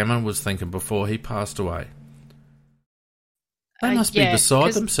Bobby Hammond was thinking before he passed away. They must be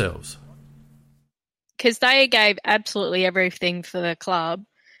beside themselves. Because they gave absolutely everything for the club,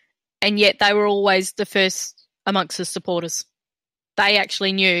 and yet they were always the first amongst the supporters. They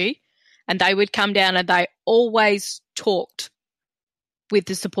actually knew, and they would come down and they always talked with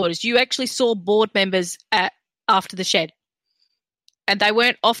the supporters. You actually saw board members after the shed, and they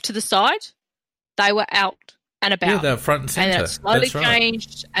weren't off to the side. They were out and about. Yeah, they were front and centre. And it slowly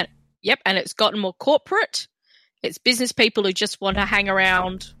changed. And, and it's gotten more corporate. It's business people who just want to hang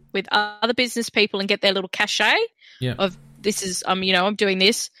around with other business people and get their little cachet of this is, I'm doing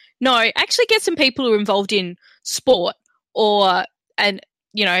this. No, actually get some people who are involved in sport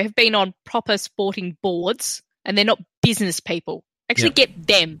have been on proper sporting boards, and they're not business people. Actually get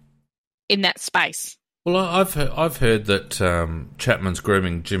them in that space. Well, I've heard that Chapman's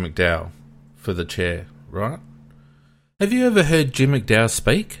grooming Jim McDowell for the chair, right? Have you ever heard Jim McDowell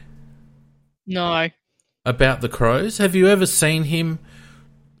speak? No. About the Crows? Have you ever seen him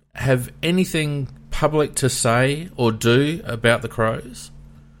have anything public to say or do about the Crows?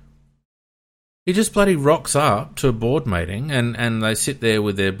 He just bloody rocks up to a board meeting and they sit there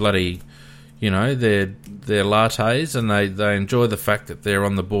with their bloody, their lattes, and they enjoy the fact that they're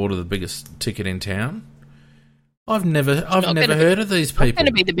on the board of the biggest ticket in town. I've never heard of these people. It's not going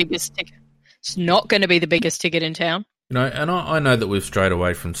to be the biggest ticket. It's not going to be the biggest ticket in town. And I know that we've strayed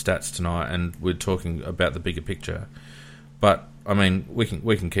away from stats tonight, and we're talking about the bigger picture. But I mean, we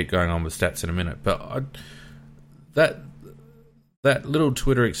can keep going on with stats in a minute. But that little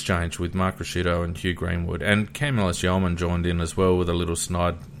Twitter exchange with Mark Ricciuto and Hugh Greenwood, and Cam Ellis-Yolmen joined in as well with a little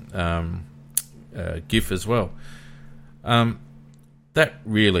snide gif as well. That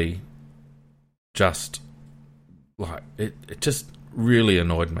really just it just really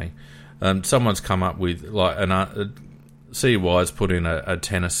annoyed me. Someone's come up with CY's put in a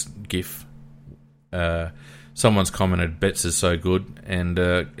tennis gif. Someone's commented Betts is so good, and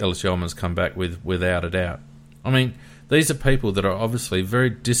Ellis-Yolmen's come back with without a doubt. I mean, these are people that are obviously very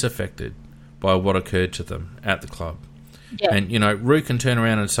disaffected by what occurred to them at the club. Yeah. And, Roo can turn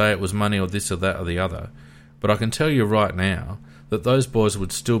around and say it was money or this or that or the other, but I can tell you right now that those boys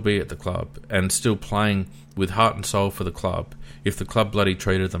would still be at the club and still playing with heart and soul for the club if the club bloody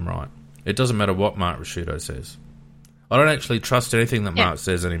treated them right. It doesn't matter what Mark Ricciuto says. I don't actually trust anything that Mark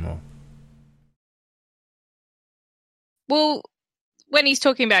says anymore. Well, when he's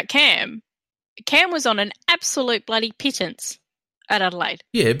talking about Cam was on an absolute bloody pittance at Adelaide.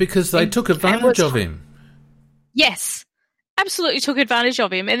 Yeah, because they took advantage of him. Yes, absolutely took advantage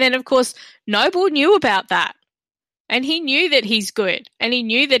of him. And then, of course, Noble knew about that. And he knew that he's good. And he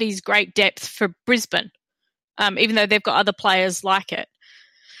knew that he's great depth for Brisbane, even though they've got other players like it.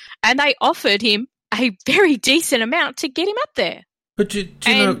 And they offered him a very decent amount to get him up there. But do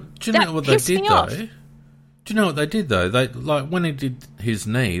you know what they did, though? Do you know what they did, though? They when he did his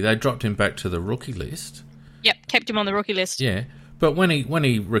knee, they dropped him back to the rookie list. Yep, kept him on the rookie list. Yeah, but when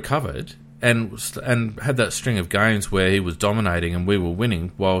he recovered and had that string of games where he was dominating and we were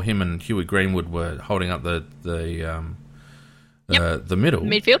winning, while him and Huey Greenwood were holding up the middle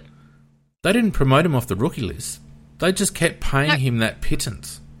midfield, they didn't promote him off the rookie list. They just kept paying him that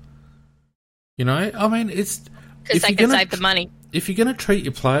pittance. I mean, it's because they can save the money. If you're going to treat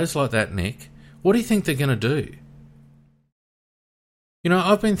your players like that, Nick, what do you think they're going to do?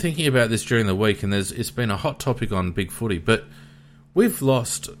 I've been thinking about this during the week, and it's been a hot topic on Big Footy, but we've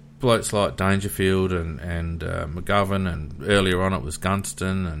lost blokes like Dangerfield and McGovern, and earlier on it was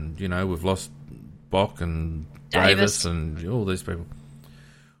Gunston, and, we've lost Bock and Davis and all these people.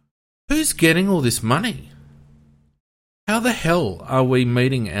 Who's getting all this money? How the hell are we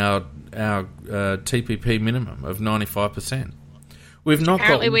meeting our TPP minimum of 95%? We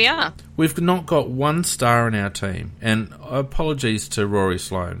are. We've not got one star in our team, and apologies to Rory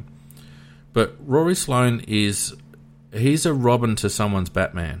Sloane, but Rory Sloane he's a Robin to someone's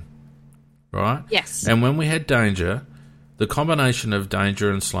Batman, right? Yes. And when we had Danger, the combination of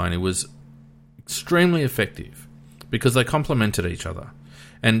Danger and Sloane was extremely effective because they complemented each other.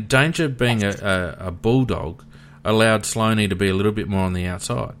 And Danger being a bulldog allowed Sloaney to be a little bit more on the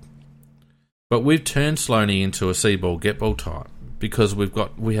outside. But we've turned Sloaney into a see-ball, get-ball type because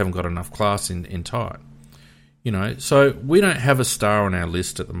we haven't got enough class in tight. So we don't have a star on our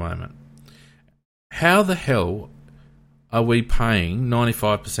list at the moment. How the hell are we paying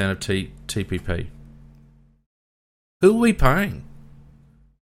 95% of TPP? Who are we paying?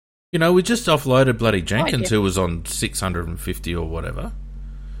 We just offloaded bloody Jenkins, who was on 650 or whatever,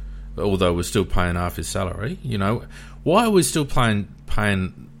 although we're still paying half his salary. Why are we still paying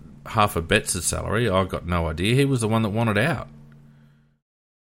half of Betts' salary. I got no idea. He was the one that wanted out.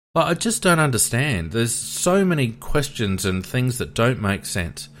 Like, I just don't understand. There's so many questions and things that don't make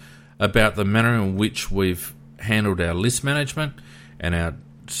sense about the manner in which we've handled our list management and our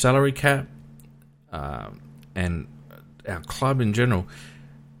salary cap and our club in general.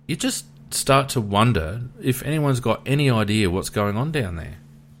 You just start to wonder if anyone's got any idea what's going on down there.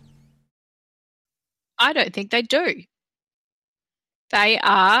 I don't think they do. They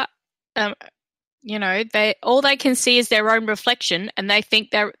are, all they can see is their own reflection, and they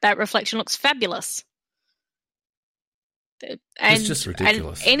think that reflection looks fabulous. It's just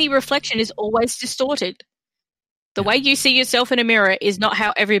ridiculous. And any reflection is always distorted. The way you see yourself in a mirror is not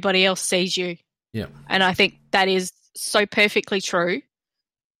how everybody else sees you. Yeah. And I think that is so perfectly true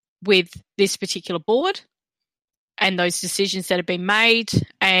with this particular board and those decisions that have been made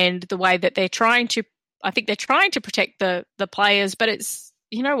and the way that they're trying to protect the players, but it's,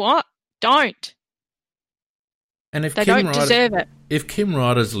 you know what? Don't. And if they don't deserve it. If Kim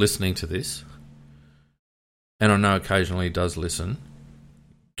Ryder's listening to this, and I know occasionally he does listen,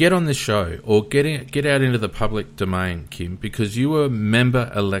 get on this show or get out into the public domain, Kim, because you are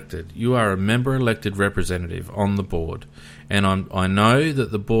member elected. You are a member elected representative on the board. And I know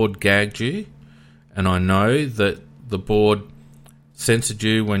that the board gagged you, and I know that the board censored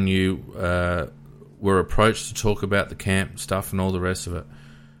you when you were approached to talk about the camp stuff and all the rest of it.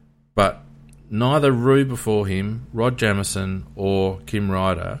 But neither Roo before him, Rod Jamieson, or Kim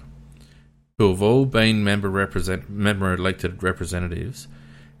Ryder, who have all been member elected representatives,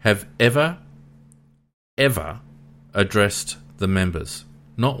 have ever addressed the members.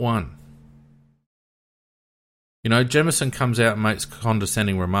 Not one. You know, Jamieson comes out and makes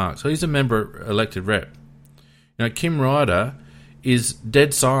condescending remarks. So he's a member elected rep. You know, Kim Ryder is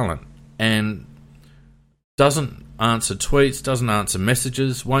dead silent and doesn't answer tweets, doesn't answer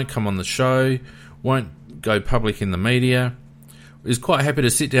messages, won't come on the show, won't go public in the media, is quite happy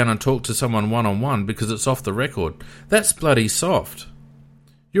to sit down and talk to someone one-on-one because it's off the record. That's bloody soft.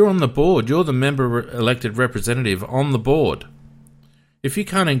 You're on the board. You're the member elected representative on the board. If you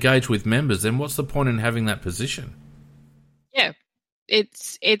can't engage with members, then what's the point in having that position? Yeah,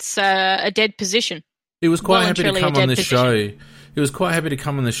 it's a dead position. He was quite happy to come on this show. He was quite happy to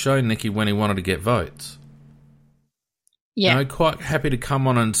come on the show, Nikki, when he wanted to get votes. Yeah. You know, quite happy to come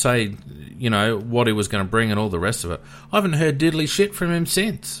on and say, you know, what he was going to bring and all the rest of it. I haven't heard diddly shit from him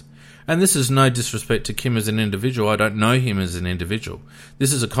since. And this is no disrespect to Kim as an individual. I don't know him as an individual.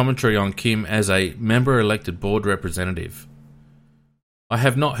 This is a commentary on Kim as a member-elected board representative. I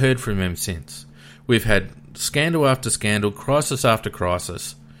have not heard from him since. We've had scandal after scandal, crisis after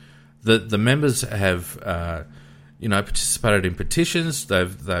crisis. The members have, participated in petitions.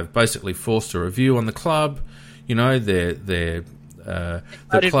 They've basically forced a review on the club. You know, the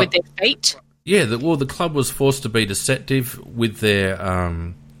voted with their feet. Yeah, the club was forced to be deceptive with their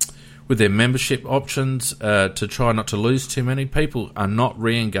membership options to try not to lose too many. People are not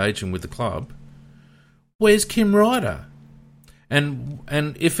re-engaging with the club. Where's Kim Ryder?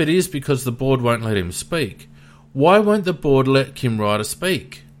 And if it is because the board won't let him speak, why won't the board let Kim Ryder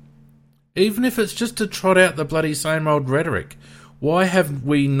speak? Even if it's just to trot out the bloody same old rhetoric. Why have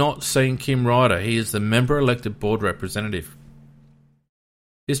we not seen Kim Ryder? He is the member-elected board representative.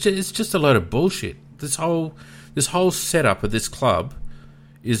 It's just a load of bullshit. This whole setup of this club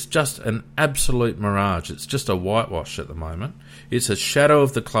is just an absolute mirage. It's just a whitewash at the moment. It's a shadow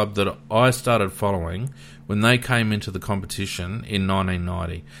of the club that I started following when they came into the competition in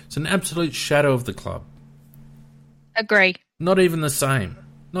 1990. It's an absolute shadow of the club. Agree. Not even the same.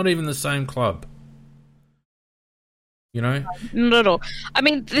 Not even the same club. You know? Not at all. I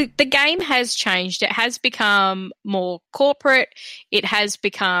mean, the game has changed. It has become more corporate. It has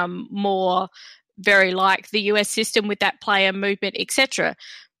become more very like the US system with that player movement, etc.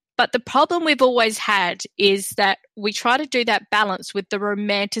 But the problem we've always had is that we try to do that balance with the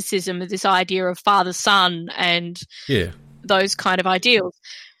romanticism of this idea of father-son and those kind of ideals.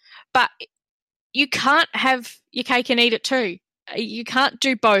 But you can't have your cake and eat it too. You can't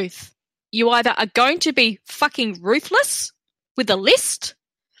do both. You either are going to be fucking ruthless with a list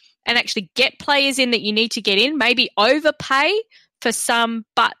and actually get players in that you need to get in, maybe overpay for some,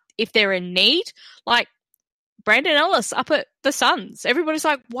 but if they're in need, like Brandon Ellis up at the Suns. Everybody's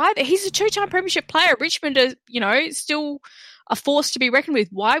like, why? He's a two-time premiership player. Richmond is, still a force to be reckoned with.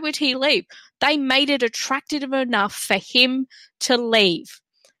 Why would he leave? They made it attractive enough for him to leave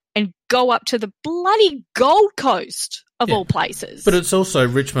and go up to the bloody Gold Coast of all places. But it's also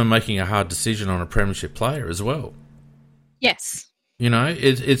Richmond making a hard decision on a premiership player as well. Yes. You know,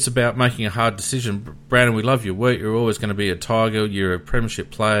 it's about making a hard decision. Brandon, we love your work. You're always going to be a Tiger. You're a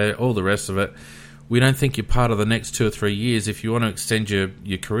premiership player, all the rest of it. We don't think you're part of the next 2 or 3 years. If you want to extend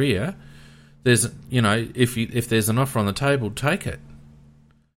your career, there's, you know, if there's an offer on the table, take it.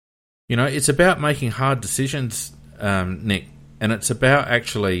 You know, it's about making hard decisions, Nick, and it's about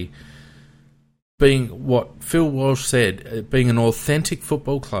actually being what Phil Walsh said, being an authentic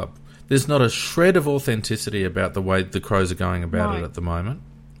football club. There's not a shred of authenticity about the way the Crows are going about it at the moment.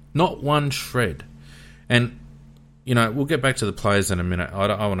 Not one shred. And, you know, we'll get back to the players in a minute.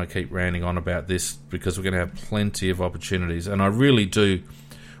 I want to keep ranting on about this because we're going to have plenty of opportunities. And I really do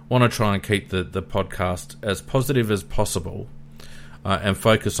want to try and keep the podcast as positive as possible and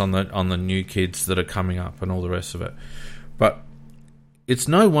focus on the new kids that are coming up and all the rest of it. But it's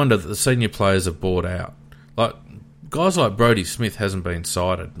no wonder that the senior players are bored out. Like, guys like Brodie Smith hasn't been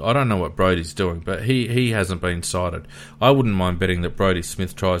cited. I don't know what Brodie's doing, but he hasn't been cited. I wouldn't mind betting that Brodie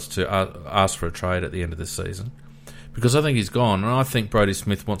Smith tries to ask for a trade at the end of this season, because I think he's gone, and I think Brodie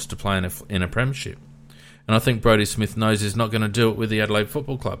Smith wants to play in a premiership. And I think Brodie Smith knows he's not going to do it with the Adelaide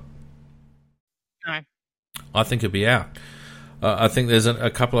Football Club. No. I think he'll be out. I think there's a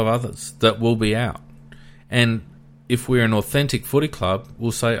couple of others that will be out. And if we're an authentic footy club,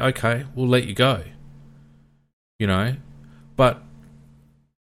 we'll say, okay, we'll let you go. You know, but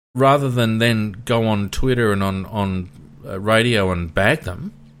rather than then go on Twitter and on radio and bag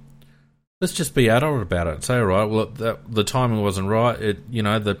them, let's just be adult about it and say, all right, well, the timing wasn't right. You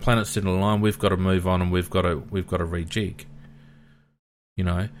know, the planets didn't align. We've got to move on and we've got to rejig. You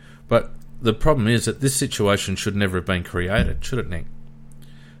know, but the problem is that this situation should never have been created, should it, Nick?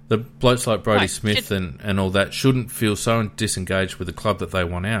 The blokes like Brodie Smith and all that shouldn't feel so disengaged with the club that they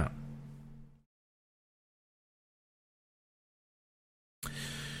want out.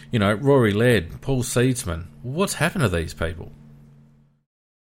 You know, Rory Laird, Paul Seedsman. What's happened to these people?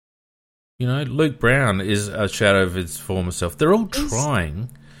 You know, Luke Brown is a shadow of his former self. They're all trying,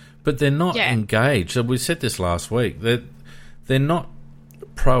 but they're not engaged. So we said this last week. They're not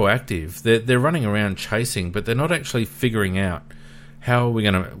proactive. They're running around chasing, but they're not actually figuring out how are we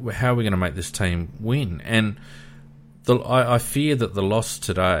going to make this team win. And I fear that the loss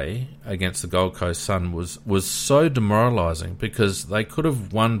today against the Gold Coast Sun was so demoralising, because they could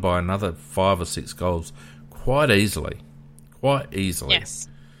have won by another 5 or 6 goals quite easily. Yes.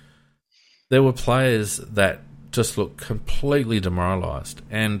 There were players that just looked completely demoralised.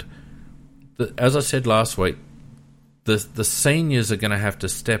 And as I said last week, the seniors are going to have to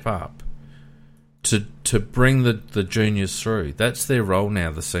step up to bring the juniors through. That's their role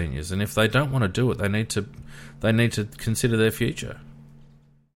now, the seniors. And if they don't want to do it, they need to consider their future.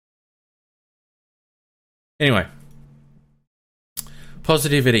 Anyway,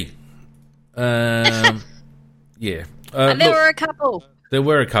 positivity. Yeah. And there were a couple. There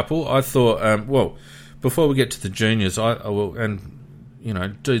were a couple. I thought, well, before we get to the juniors, and you know,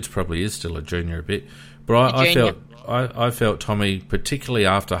 Dudes probably is still a junior a bit, but I felt Tommy, particularly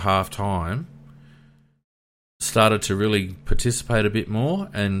after half time, started to really participate a bit more,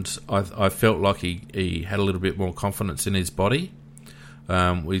 and I felt like he had a little bit more confidence in his body.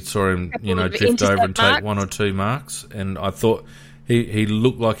 We saw him, you know, drift over and take 1 or 2 marks, and I thought he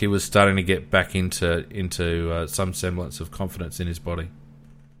looked like he was starting to get back into some semblance of confidence in his body.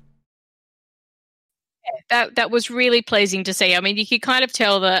 That was really pleasing to see. I mean, you could kind of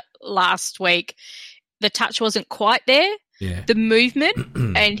tell that last week the touch wasn't quite there. Yeah. The movement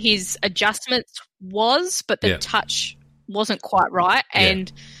and his adjustments was, but the touch wasn't quite right.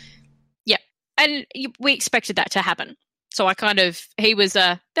 And we expected that to happen. So he was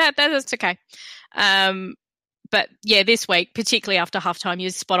that's okay. But yeah, this week, particularly after halftime, he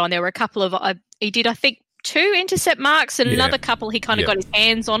was spot on. There were a couple of he did, I think, 2 intercept marks, and another couple he kind of got his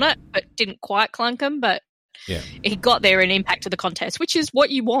hands on it, but didn't quite clunk him. But he got there and impacted the contest, which is what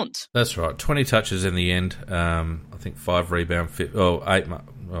you want. That's right. 20 touches in the end. I think 5 rebound. 8.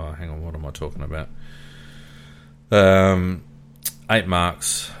 Hang on. What am I talking about? 8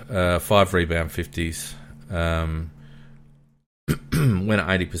 marks, 5 rebound 50s. Went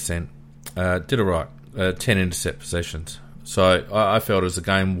at 80%. Did all right. 10 intercept possessions. So I felt as the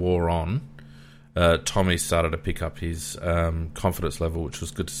game wore on, Tommy started to pick up his confidence level, which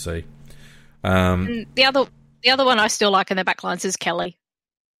was good to see. And the other one I still like in the backlines is Kelly.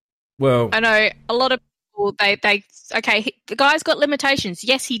 Well, I know a lot of people, the guy's got limitations.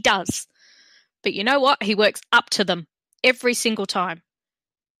 Yes, he does. But you know what? He works up to them every single time.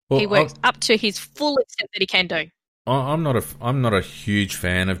 Well, he works up to his full extent that he can do. I'm not a huge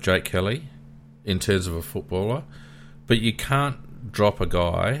fan of Jake Kelly in terms of a footballer, but you can't drop a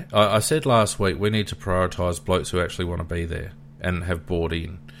guy. I said last week we need to prioritise blokes who actually want to be there and have bought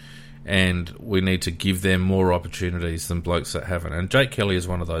in. And we need to give them more opportunities than blokes that haven't. And Jake Kelly is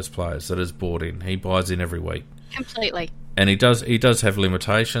one of those players that has bought in. He buys in every week. Completely. And he does have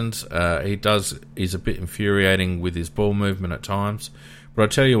limitations. He's a bit infuriating with his ball movement at times. But I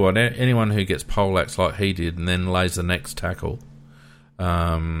tell you what, anyone who gets poleaxed like he did and then lays the next tackle,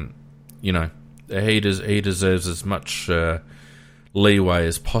 he deserves as much leeway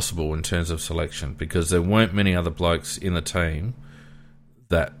as possible in terms of selection, because there weren't many other blokes in the team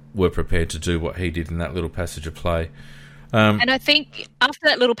that were prepared to do what he did in that little passage of play. And I think after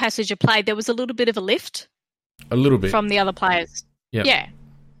that little passage of play, there was a little bit of a lift. A little bit. From the other players. Yep. Yeah.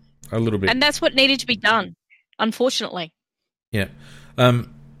 A little bit. And that's what needed to be done, unfortunately. Yeah.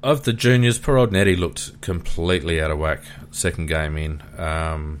 Of the juniors, poor old Nettie looked completely out of whack second game in.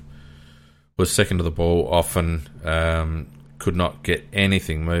 Was second to the ball often, could not get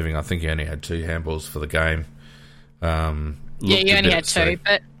anything moving. I think he only had 2 handballs for the game. He only had 2,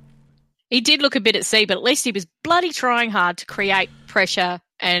 but he did look a bit at sea, but at least he was bloody trying hard to create pressure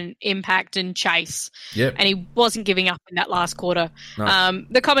and impact and chase. Yep. And he wasn't giving up in that last quarter. No.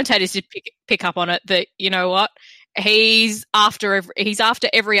 The commentators did pick up on it that, you know what, he's after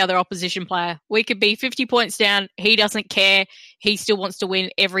every other opposition player. We could be 50 points down. He doesn't care. He still wants to win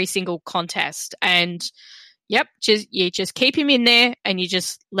every single contest. And, you just keep him in there and you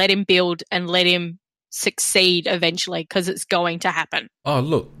just let him build and let him succeed eventually, because it's going to happen. Oh,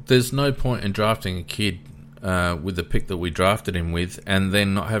 look, there's no point in drafting a kid with the pick that we drafted him with and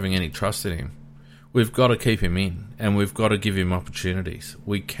then not having any trust in him. We've got to keep him in and we've got to give him opportunities.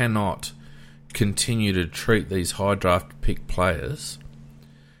 We cannot continue to treat these high draft pick players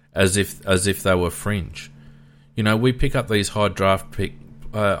as if they were fringe. You know, we pick up these high pick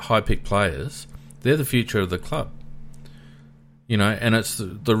players. They're the future of the club. You know, and it's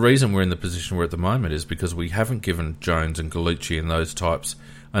the reason we're in the position we're at the moment is because we haven't given Jones and Gallucci and those types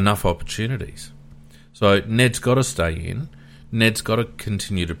enough opportunities. So Ned's got to stay in. Ned's got to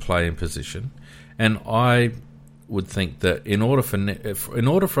continue to play in position. And I would think that in order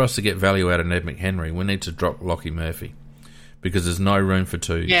for us to get value out of Ned McHenry, we need to drop Lockie Murphy, because there's no room for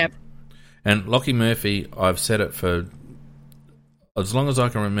 2. Yeah. And Lockie Murphy, I've said it for as long as I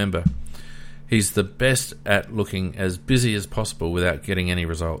can remember, he's the best at looking as busy as possible without getting any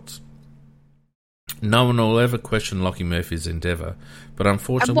results. No one will ever question Lockie Murphy's endeavour, but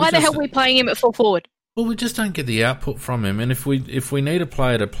unfortunately... And why the hell are we playing him at full forward? Well, we just don't get the output from him, and if we need a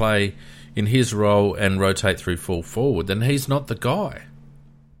player to play in his role and rotate through full forward, then he's not the guy.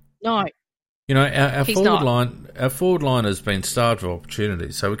 No. You know, our forward line has been starved of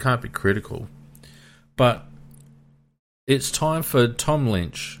opportunities, so we can't be critical. But it's time for Tom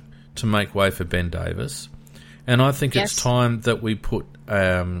Lynch to make way for Ben Davis, and I think it's time that we put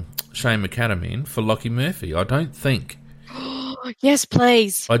Shane McAdam in for Lockie Murphy. I don't think... Yes,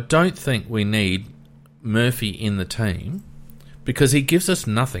 please. I don't think we need Murphy in the team because he gives us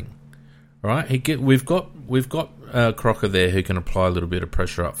nothing, right? We've got Crocker there who can apply a little bit of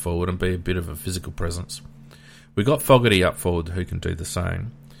pressure up forward and be a bit of a physical presence. We've got Fogarty up forward who can do the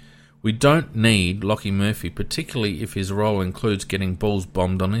same. We don't need Lockie Murphy, particularly if his role includes getting balls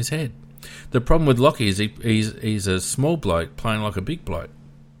bombed on his head. The problem with Lockie is he's a small bloke playing like a big bloke.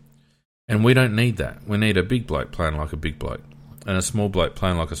 And we don't need that. We need a big bloke playing like a big bloke and a small bloke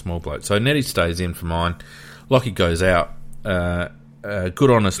playing like a small bloke. So Nettie stays in for mine. Lockie goes out. Good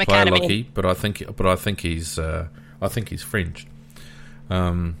honest player, Lockie, but I think he's fringed.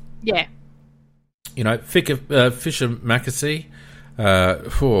 Yeah. You know, Fisher Mackesy.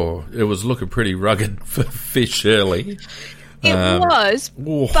 It was looking pretty rugged for Fish early. It was,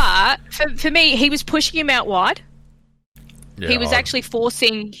 but for me, he was pushing him out wide. Yeah, he was actually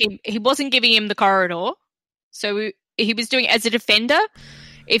forcing him. He wasn't giving him the corridor, so he was doing as a defender.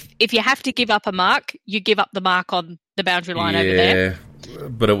 If you have to give up a mark, you give up the mark on the boundary line over there. Yeah,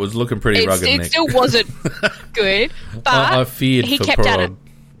 but it was looking pretty rugged. It still wasn't good, but I feared he for kept at it.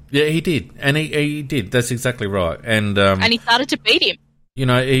 Yeah, he did, and he did. That's exactly right. And he started to beat him. You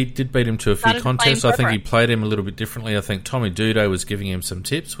know, he did beat him to a few contests. I think he played him a little bit differently. I think Tommy Dudo was giving him some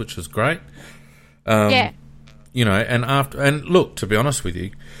tips, which was great. Yeah. You know, and look, to be honest with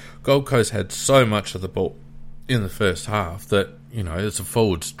you, Gold Coast had so much of the ball in the first half that, you know, it's a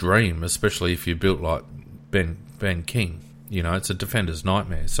forward's dream, especially if you're built like Ben King. You know, it's a defender's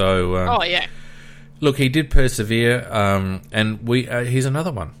nightmare. So, look, he did persevere, and he's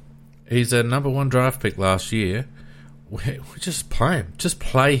another one. He's a number 1 draft pick last year. We just play him. Just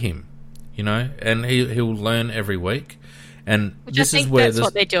play him, you know, and he'll learn every week. And this is where that's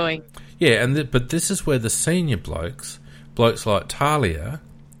what they're doing. Yeah, but this is where the senior blokes like Talia,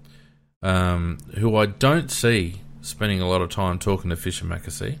 who I don't see spending a lot of time talking to Fisher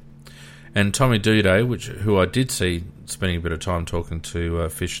Mackesy. And Tommy Duday, who I did see spending a bit of time talking to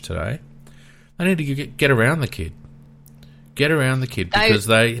Fish today, they need to get around the kid. Get around the kid because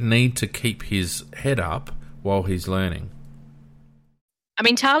they need to keep his head up while he's learning. I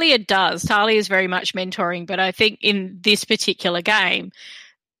mean, Talia does. Talia is very much mentoring, but I think in this particular game,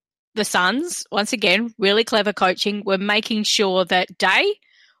 the Suns, once again, really clever coaching, were making sure that Day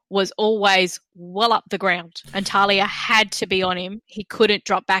was always well up the ground, and Talia had to be on him. He couldn't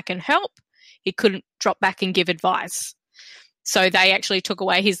drop back and help. He couldn't drop back and give advice. So they actually took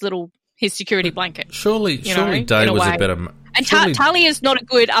away his security blanket. Surely Day was a better... And Talia's not a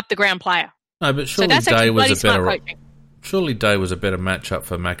good up-the-ground player. No, but surely Day was a better... Surely Day was a better matchup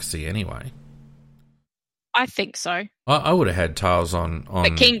for Mackesy anyway. I think so. I would have had Tails on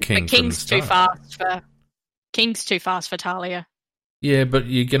but King's too fast for Talia. Yeah, but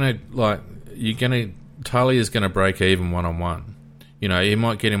Talia's gonna break even 1-on-1. You know, he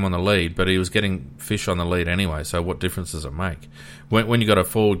might get him on the lead, but he was getting Fish on the lead anyway, so what difference does it make? When you got a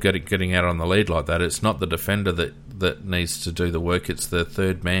forward getting out on the lead like that, it's not the defender that needs to do the work, it's the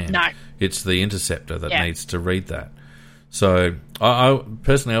third man. No. It's the interceptor that needs to read that. So, I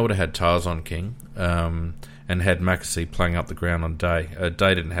personally, I would have had Tails on King, and had Mackesy playing up the ground on Day.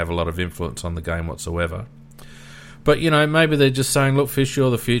 Day didn't have a lot of influence on the game whatsoever. But, you know, maybe they're just saying, look, Fish,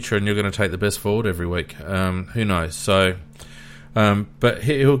 you're the future and you're going to take the best forward every week. Who knows? So... but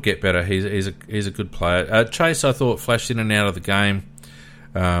he'll get better. He's a good player. Chase, I thought, flashed in and out of the game.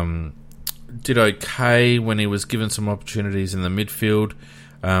 Did okay when he was given some opportunities in the midfield.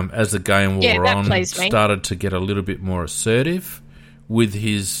 As the game wore on, started to get a little bit more assertive with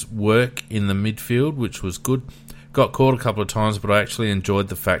his work in the midfield, which was good. Got caught a couple of times, but I actually enjoyed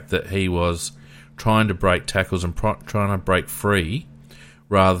the fact that he was trying to break tackles and trying to break free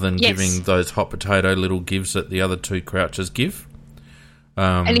rather than giving those hot potato little gives that the other two crouches give.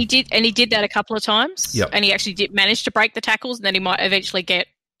 And he did that a couple of times. Yep. And he actually did manage to break the tackles, and then he might eventually get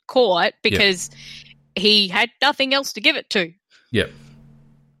caught because he had nothing else to give it to. Yep.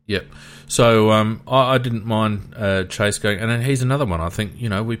 So I didn't mind Chase going, and then he's another one. I think, you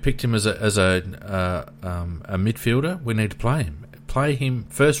know, we picked him as a midfielder. We need to play him. Play him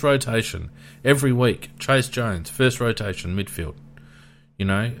first rotation every week. Chase Jones, first rotation midfield. You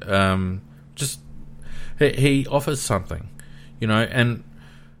know, just he offers something. You know, and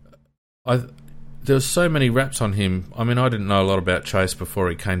there was so many raps on him. I mean, I didn't know a lot about Chase before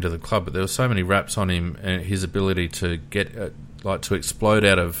he came to the club, but there were so many raps on him and his ability to get, to explode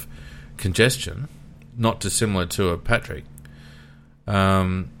out of congestion, not dissimilar to a Patrick.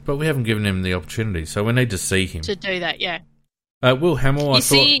 But we haven't given him the opportunity, so we need to see him. To do that, yeah. Will Hamill,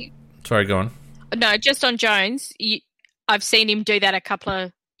 Sorry, go on. No, just on Jones, I've seen him do that a couple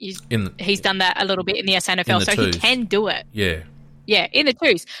of... He's done that a little bit in the SNFL, so he can do it. Yeah, in the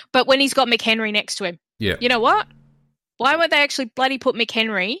twos. But when he's got McHenry next to him, you know what? Why won't they actually bloody put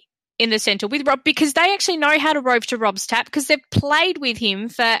McHenry in the centre with Rob? Because they actually know how to rove to Rob's tap because they've played with him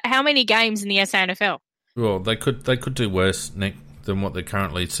for how many games in the SNFL? Well, they could do worse, Nick, than what they're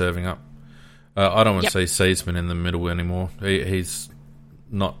currently serving up. I don't want to see Seadsman in the middle anymore. He's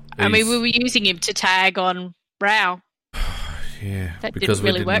not... I mean, we were using him to tag on Rao. Yeah, because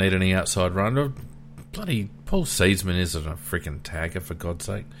we didn't need any outside run. Bloody Paul Seadsman isn't a freaking tagger, for God's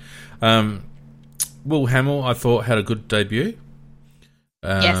sake. Will Hamill, I thought, had a good debut.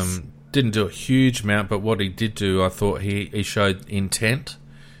 Didn't do a huge amount, but what he did do, I thought he showed intent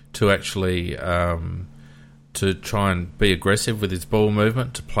to actually to try and be aggressive with his ball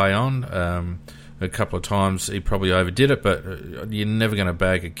movement, to play on. A couple of times he probably overdid it, but you're never going to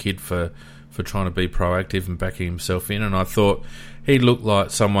bag a kid for trying to be proactive and backing himself in, and I thought he looked like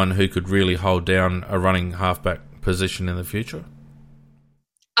someone who could really hold down a running halfback position in the future.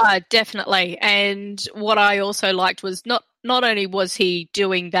 Definitely, and what I also liked was not only was he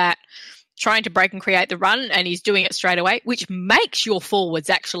doing that, trying to break and create the run, and he's doing it straight away, which makes your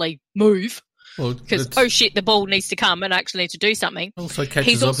forwards actually move. Because, oh shit, the ball needs to come and I actually need to do something. Also catches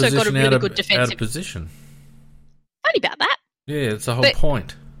he's also got a really good defensive... out of position. Only about that. Yeah, it's the whole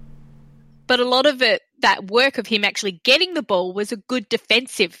point. But a lot of it, that work of him actually getting the ball was a good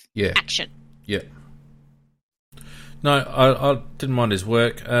defensive action. Yeah. No, I didn't mind his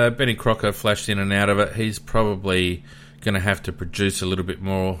work. Benny Crocker flashed in and out of it. He's probably going to have to produce a little bit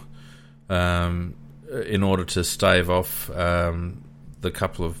more in order to stave off the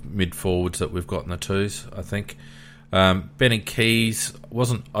couple of mid-forwards that we've got in the twos, I think. Benny Keys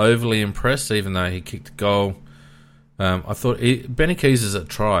wasn't overly impressed, even though he kicked a goal. I thought Benny Keys is a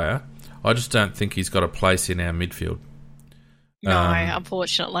trier. I just don't think he's got a place in our midfield. No,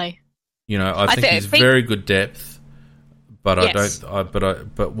 unfortunately. You know, I think he's very good depth, But Yes.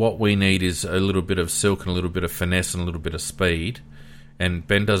 But what we need is a little bit of silk and a little bit of finesse and a little bit of speed, and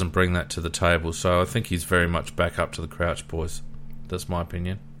Ben doesn't bring that to the table. So I think he's very much back up to the Crouch boys. That's my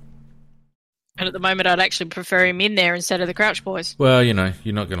opinion. And at the moment, I'd actually prefer him in there instead of the Crouch boys. Well, you know,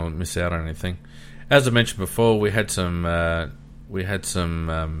 you're not going to miss out on anything. As I mentioned before, we had some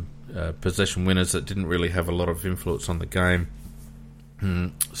possession winners that didn't really have a lot of influence on the game.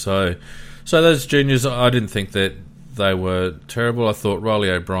 So those juniors, I didn't think that they were terrible. I thought Riley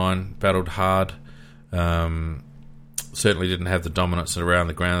O'Brien battled hard. Certainly didn't have the dominance around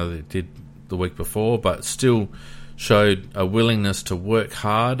the ground that it did the week before, but still showed a willingness to work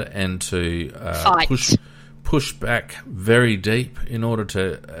hard and to push back very deep in order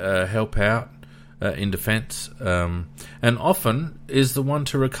to help out in defence, and often is the one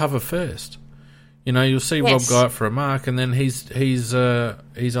to recover first. You know, you'll see Rob go out for a mark, and then he's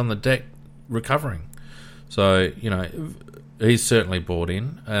on the deck recovering. So, you know, he's certainly bought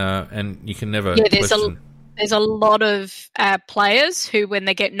in, and you can never question. There's a lot of players who, when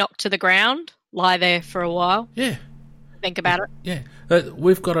they get knocked to the ground, lie there for a while. Yeah. Think about it. Yeah.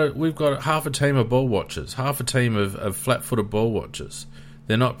 We've got half a team of ball watchers, half a team of flat-footed ball watchers.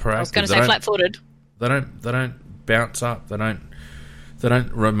 They're not proactive. I was going to say flat-footed. They don't bounce up. They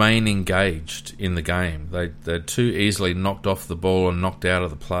don't remain engaged in the game. They're too easily knocked off the ball and knocked out of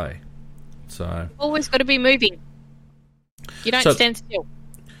the play. So always got to be moving. You don't stand still.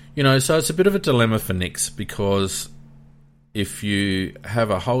 You know, so it's a bit of a dilemma for Nix, because if you have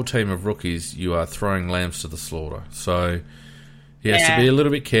a whole team of rookies, you are throwing lambs to the slaughter. So he has to be a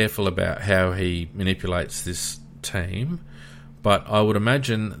little bit careful about how he manipulates this team. But I would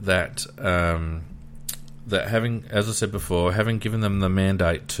imagine that that having, as I said before, having given them the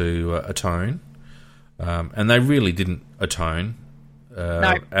mandate to atone, and they really didn't atone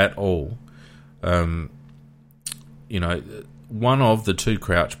at all. You know, one of the two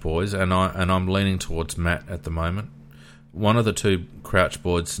Crouch boys, and I'm leaning towards Matt at the moment. One of the two Crouch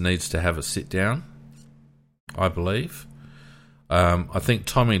boys needs to have a sit down, I believe. I think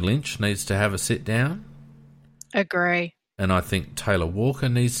Tommy Lynch needs to have a sit down. Agree. And I think Taylor Walker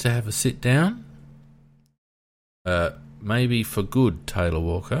needs to have a sit down. Maybe for good, Taylor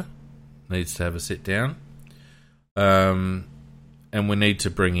Walker needs to have a sit down. And we need to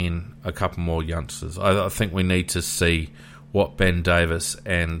bring in a couple more youngsters. I think we need to see what Ben Davis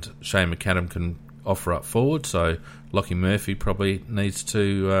and Shane McAdam can offer up forward. So Lockie Murphy probably needs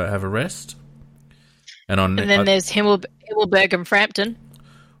to have a rest. And then there's Himmelberg and Frampton.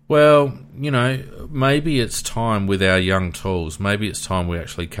 Well, you know, maybe it's time with our young tools. Maybe it's time we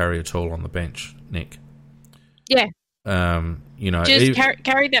actually carry a tool on the bench, Nick. Yeah. You know, just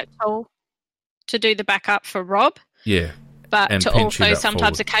carry that tool to do the backup for Rob. Yeah. But and to also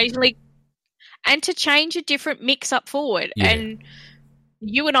sometimes forward. Occasionally, and to change a different mix up forward. Yeah. And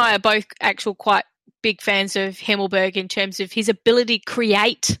you and I are both actual quite big fans of Himmelberg in terms of his ability to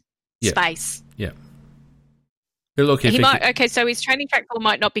create space. Yeah. Look, so his training track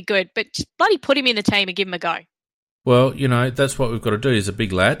might not be good, but just bloody put him in the team and give him a go. Well, you know, that's what we've got to do. He's a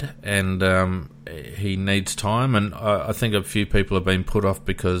big lad, and he needs time, and I think a few people have been put off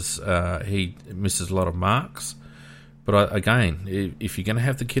because he misses a lot of marks. But again, if you're going to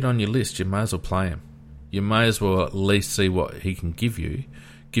have the kid on your list, you may as well play him. You may as well at least see what he can give you.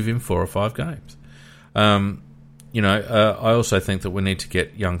 Give him 4 or 5 games. You know, I also think that we need to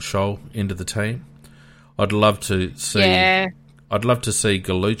get young Scholl into the team. I'd love to see. Yeah. I'd love to see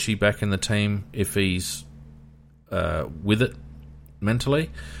Gallucci back in the team if he's with it mentally,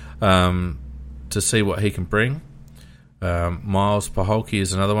 to see what he can bring. Miles Paholke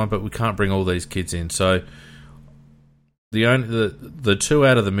is another one, but we can't bring all these kids in. So the two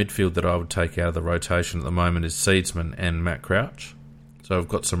out of the midfield that I would take out of the rotation at the moment is Seedsman and Matt Crouch. So I've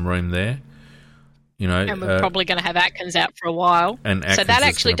got some room there. You know, and we're probably going to have Atkins out for a while. And Atkins so that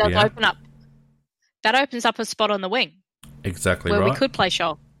actually does open up. That opens up a spot on the wing. Exactly where right. we could play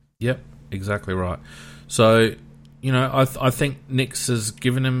Scholl. Yep, exactly right. So, you know, I think Nix has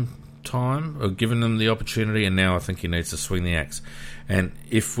given him time, or given him the opportunity, and now I think he needs to swing the axe. And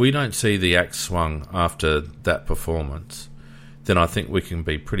if we don't see the axe swung after that performance, then I think we can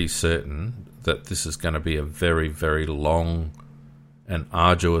be pretty certain that this is going to be a very, very long and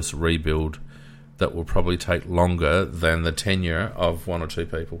arduous rebuild that will probably take longer than the tenure of 1 or 2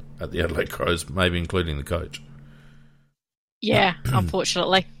 people at the Adelaide Crows, maybe including the coach. Yeah,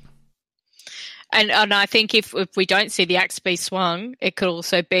 unfortunately. And I think if we don't see the axe be swung, it could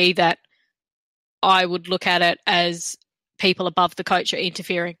also be that I would look at it as people above the coach are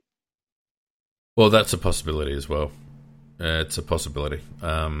interfering. Well, that's a possibility as well. It's a possibility.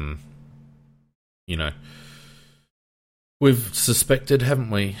 You know, We've suspected, haven't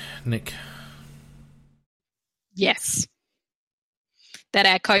we, Nick? Yes. That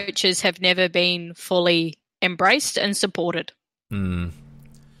our coaches have never been fully embraced and supported. Mm.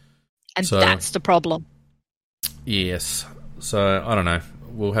 And that's the problem. Yes. So, I don't know.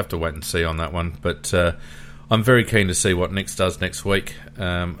 We'll have to wait and see on that one. But I'm very keen to see what Nick does next week.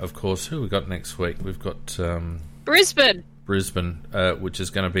 Of course, who we got next week? We've got... Brisbane, which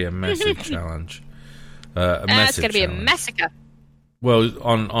is going to be a massive challenge. It's going to be a massacre. Well,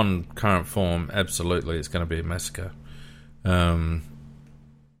 on current form, absolutely, it's going to be a massacre.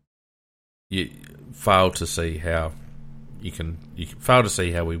 You fail to see how you can fail to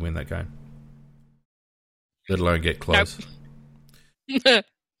see how we win that game, let alone get close. Nope.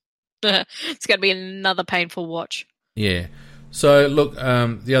 It's going to be another painful watch. Yeah. So, look,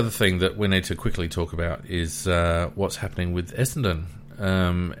 the other thing that we need to quickly talk about is what's happening with Essendon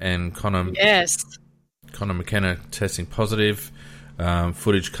and Connor. Yes. Connor McKenna testing positive.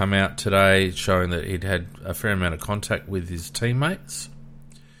 Footage come out today showing that he'd had a fair amount of contact with his teammates.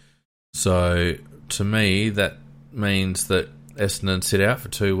 So, to me, that means that Essendon sit out for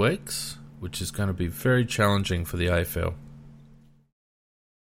 2 weeks, which is going to be very challenging for the AFL.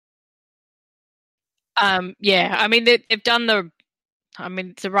 Yeah, I mean, they've done the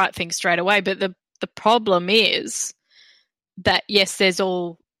right thing straight away, but the problem is that, yes, there's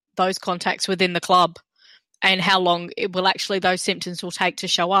all those contacts within the club and how long it will actually those symptoms will take to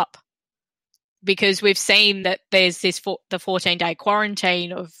show up. Because we've seen that there's the 14-day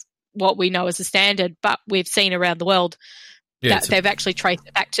quarantine of what we know as a standard, but we've seen around the world that they've actually traced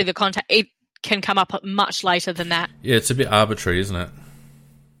it back to the contact. It can come up much later than that. Yeah, it's a bit arbitrary, isn't it?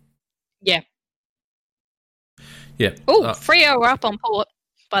 Yeah. Yeah. Oh, Freo are up on Port,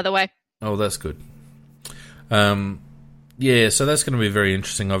 by the way. Oh, that's good. Yeah, so that's going to be very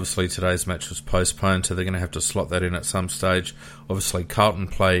interesting. Obviously, today's match was postponed, so they're going to have to slot that in at some stage. Obviously, Carlton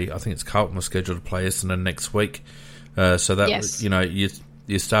was scheduled to play Essendon next week. So that, yes.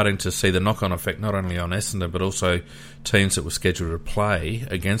 You're starting to see the knock-on effect not only on Essendon, but also teams that were scheduled to play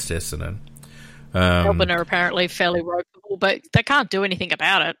against Essendon. Melbourne are apparently fairly ropeable, but they can't do anything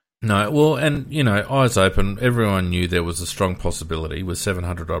about it. No, well, and, eyes open, everyone knew there was a strong possibility with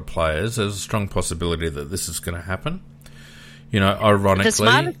 700-odd players. There's a strong possibility that this is going to happen. Ironically...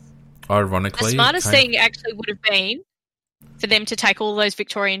 The smartest thing actually would have been for them to take all those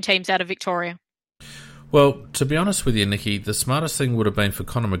Victorian teams out of Victoria. Well, to be honest with you, Nikki, the smartest thing would have been for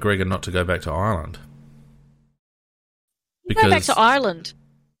Conor McGregor not to go back to Ireland. Go back to Ireland?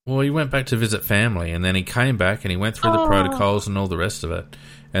 Well, he went back to visit family, and then he came back and he went through the protocols and all the rest of it.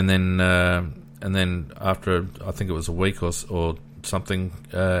 And then after, I think it was a week or something,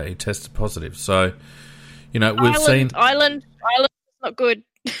 he tested positive. So, we've seen... Ireland is not good.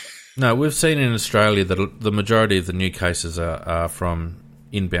 No, we've seen in Australia that the majority of the new cases are from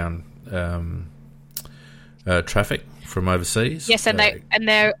inbound traffic from overseas. Yes, and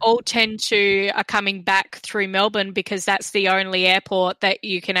they all tend to are coming back through Melbourne because that's the only airport that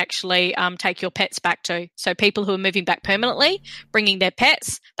you can actually take your pets back to. So people who are moving back permanently, bringing their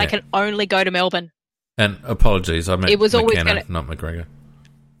pets, they can only go to Melbourne. And apologies, I meant McKenna, not McGregor.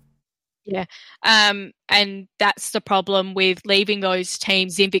 Yeah, and that's the problem with leaving those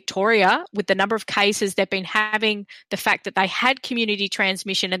teams in Victoria with the number of cases they've been having, the fact that they had community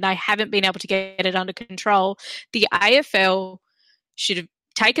transmission and they haven't been able to get it under control. The AFL should have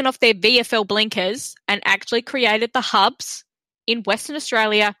taken off their VFL blinkers and actually created the hubs in Western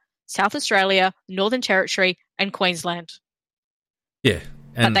Australia, South Australia, Northern Territory and Queensland. Yeah.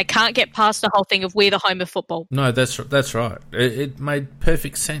 But they can't get past the whole thing of we're the home of football. No, that's right. It made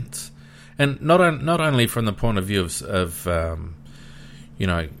perfect sense. And not only from the point of view of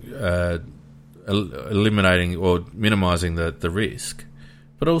eliminating or minimising the risk,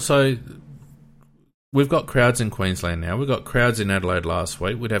 but also we've got crowds in Queensland now. We've got crowds in Adelaide last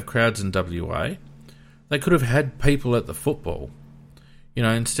week. We'd have crowds in WA. They could have had people at the football.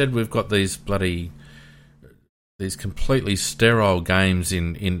 Instead we've got these completely sterile games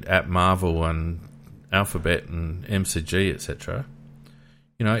at Marvel and Alphabet and MCG, etc.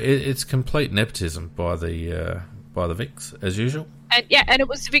 It's complete nepotism by the Vics, as usual. And it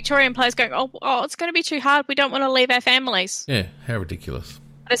was the Victorian players going, oh, it's going to be too hard. We don't want to leave our families. Yeah, how ridiculous.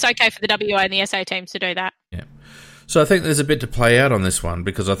 But it's okay for the WA and the SA teams to do that. Yeah. So I think there's a bit to play out on this one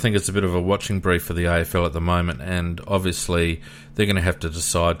because I think it's a bit of a watching brief for the AFL at the moment, and obviously they're going to have to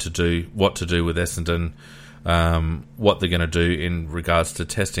decide what to do with Essendon, what they're going to do in regards to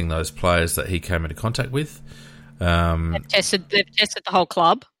testing those players that he came into contact with. They've tested the whole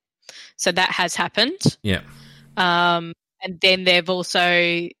club, so that has happened. Yeah. And then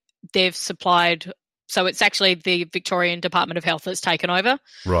they've supplied So it's actually the Victorian Department of Health that's taken over.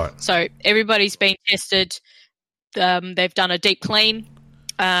 Right. So everybody's been tested. They've done a deep clean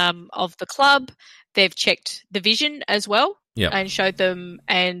of the club. They've checked the vision as well. Yep. And showed them,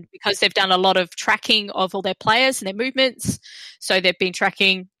 and because they've done a lot of tracking of all their players and their movements, so they've been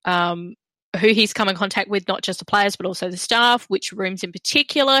tracking who he's come in contact with, not just the players but also the staff, which rooms in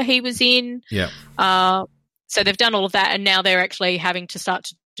particular he was in. Yeah. So they've done all of that, and now they're actually having to start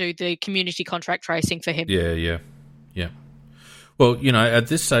to do the community contract tracing for him. Yeah. Well, at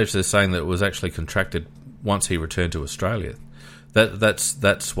this stage they're saying that it was actually contracted once he returned to Australia.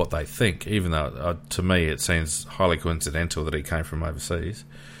 That's what they think, even though to me it seems highly coincidental that he came from overseas.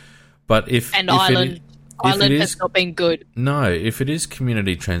 But Ireland has not been good. No, if it is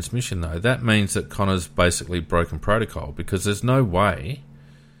community transmission, though, that means that Connor's basically broken protocol, because there's no way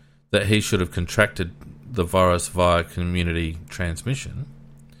that he should have contracted the virus via community transmission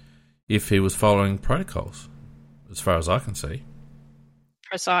if he was following protocols, as far as I can see.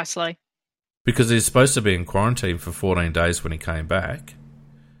 Precisely. Because he's supposed to be in quarantine for 14 days when he came back.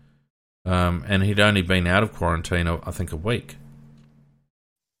 And he'd only been out of quarantine, I think, a week.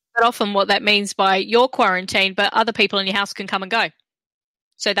 But often what that means by your quarantine, but other people in your house can come and go.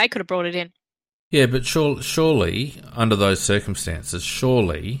 So they could have brought it in. Yeah, but surely, under those circumstances,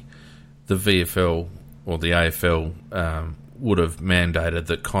 surely the VFL or the AFL would have mandated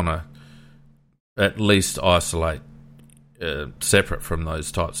that Connor at least isolate separate from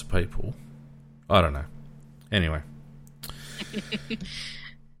those types of people. I don't know. Anyway.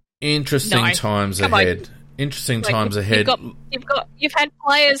 Interesting times ahead. Interesting times ahead. You've had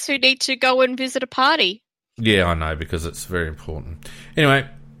players who need to go and visit a party. Yeah, I know, because it's very important. Anyway,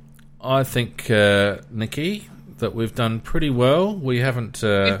 I think, Nikki, that we've done pretty well. We haven't...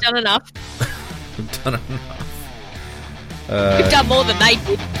 We've done enough. We've done enough. We've done more than they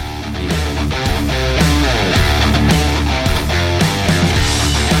did.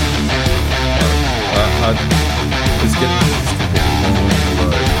 It's getting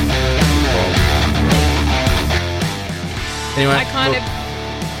Anyway, I kind of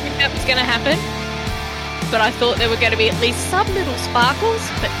think that was going to happen, but I thought there were going to be at least some little sparkles,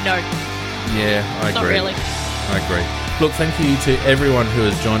 but no. Yeah, I agree. Not really. I agree. Look, thank you to everyone who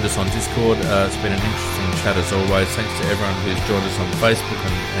has joined us on Discord. It's been an interesting chat as always. Thanks to everyone who's joined us on Facebook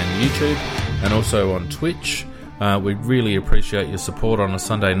and YouTube, and also on Twitch. We really appreciate your support on a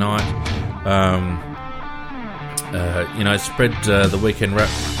Sunday night. Spread the Weekend Wrap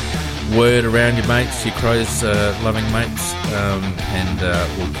word around your mates, your Crows loving mates, and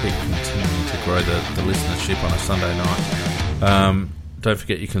we'll keep continuing to grow the listenership on a Sunday night. Don't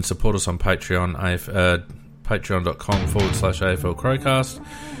forget you can support us on Patreon, patreon.com/AFL Crowcast.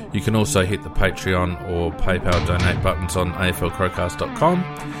 You can also hit the Patreon or PayPal donate buttons on AFLCrowcast.com.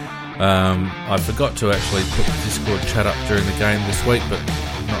 I forgot to actually put the Discord chat up during the game this week, but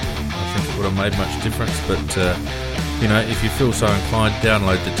I think it would have made much difference. But if you feel so inclined,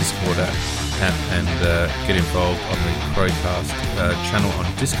 download the Discord app and get involved on the Crowcast channel on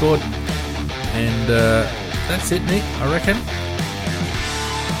Discord. And that's it, Nick, I reckon.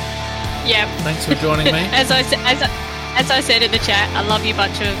 Yeah. Thanks for joining me. As I said in the chat, I love you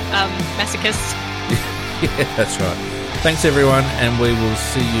bunch of masochists. Yeah, that's right. Thanks, everyone, and we will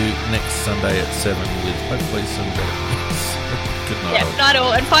see you next Sunday at 7 with hopefully some better news. Good night. Yeah, night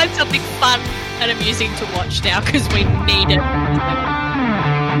all. And find something fun and amusing to watch now, because we need it.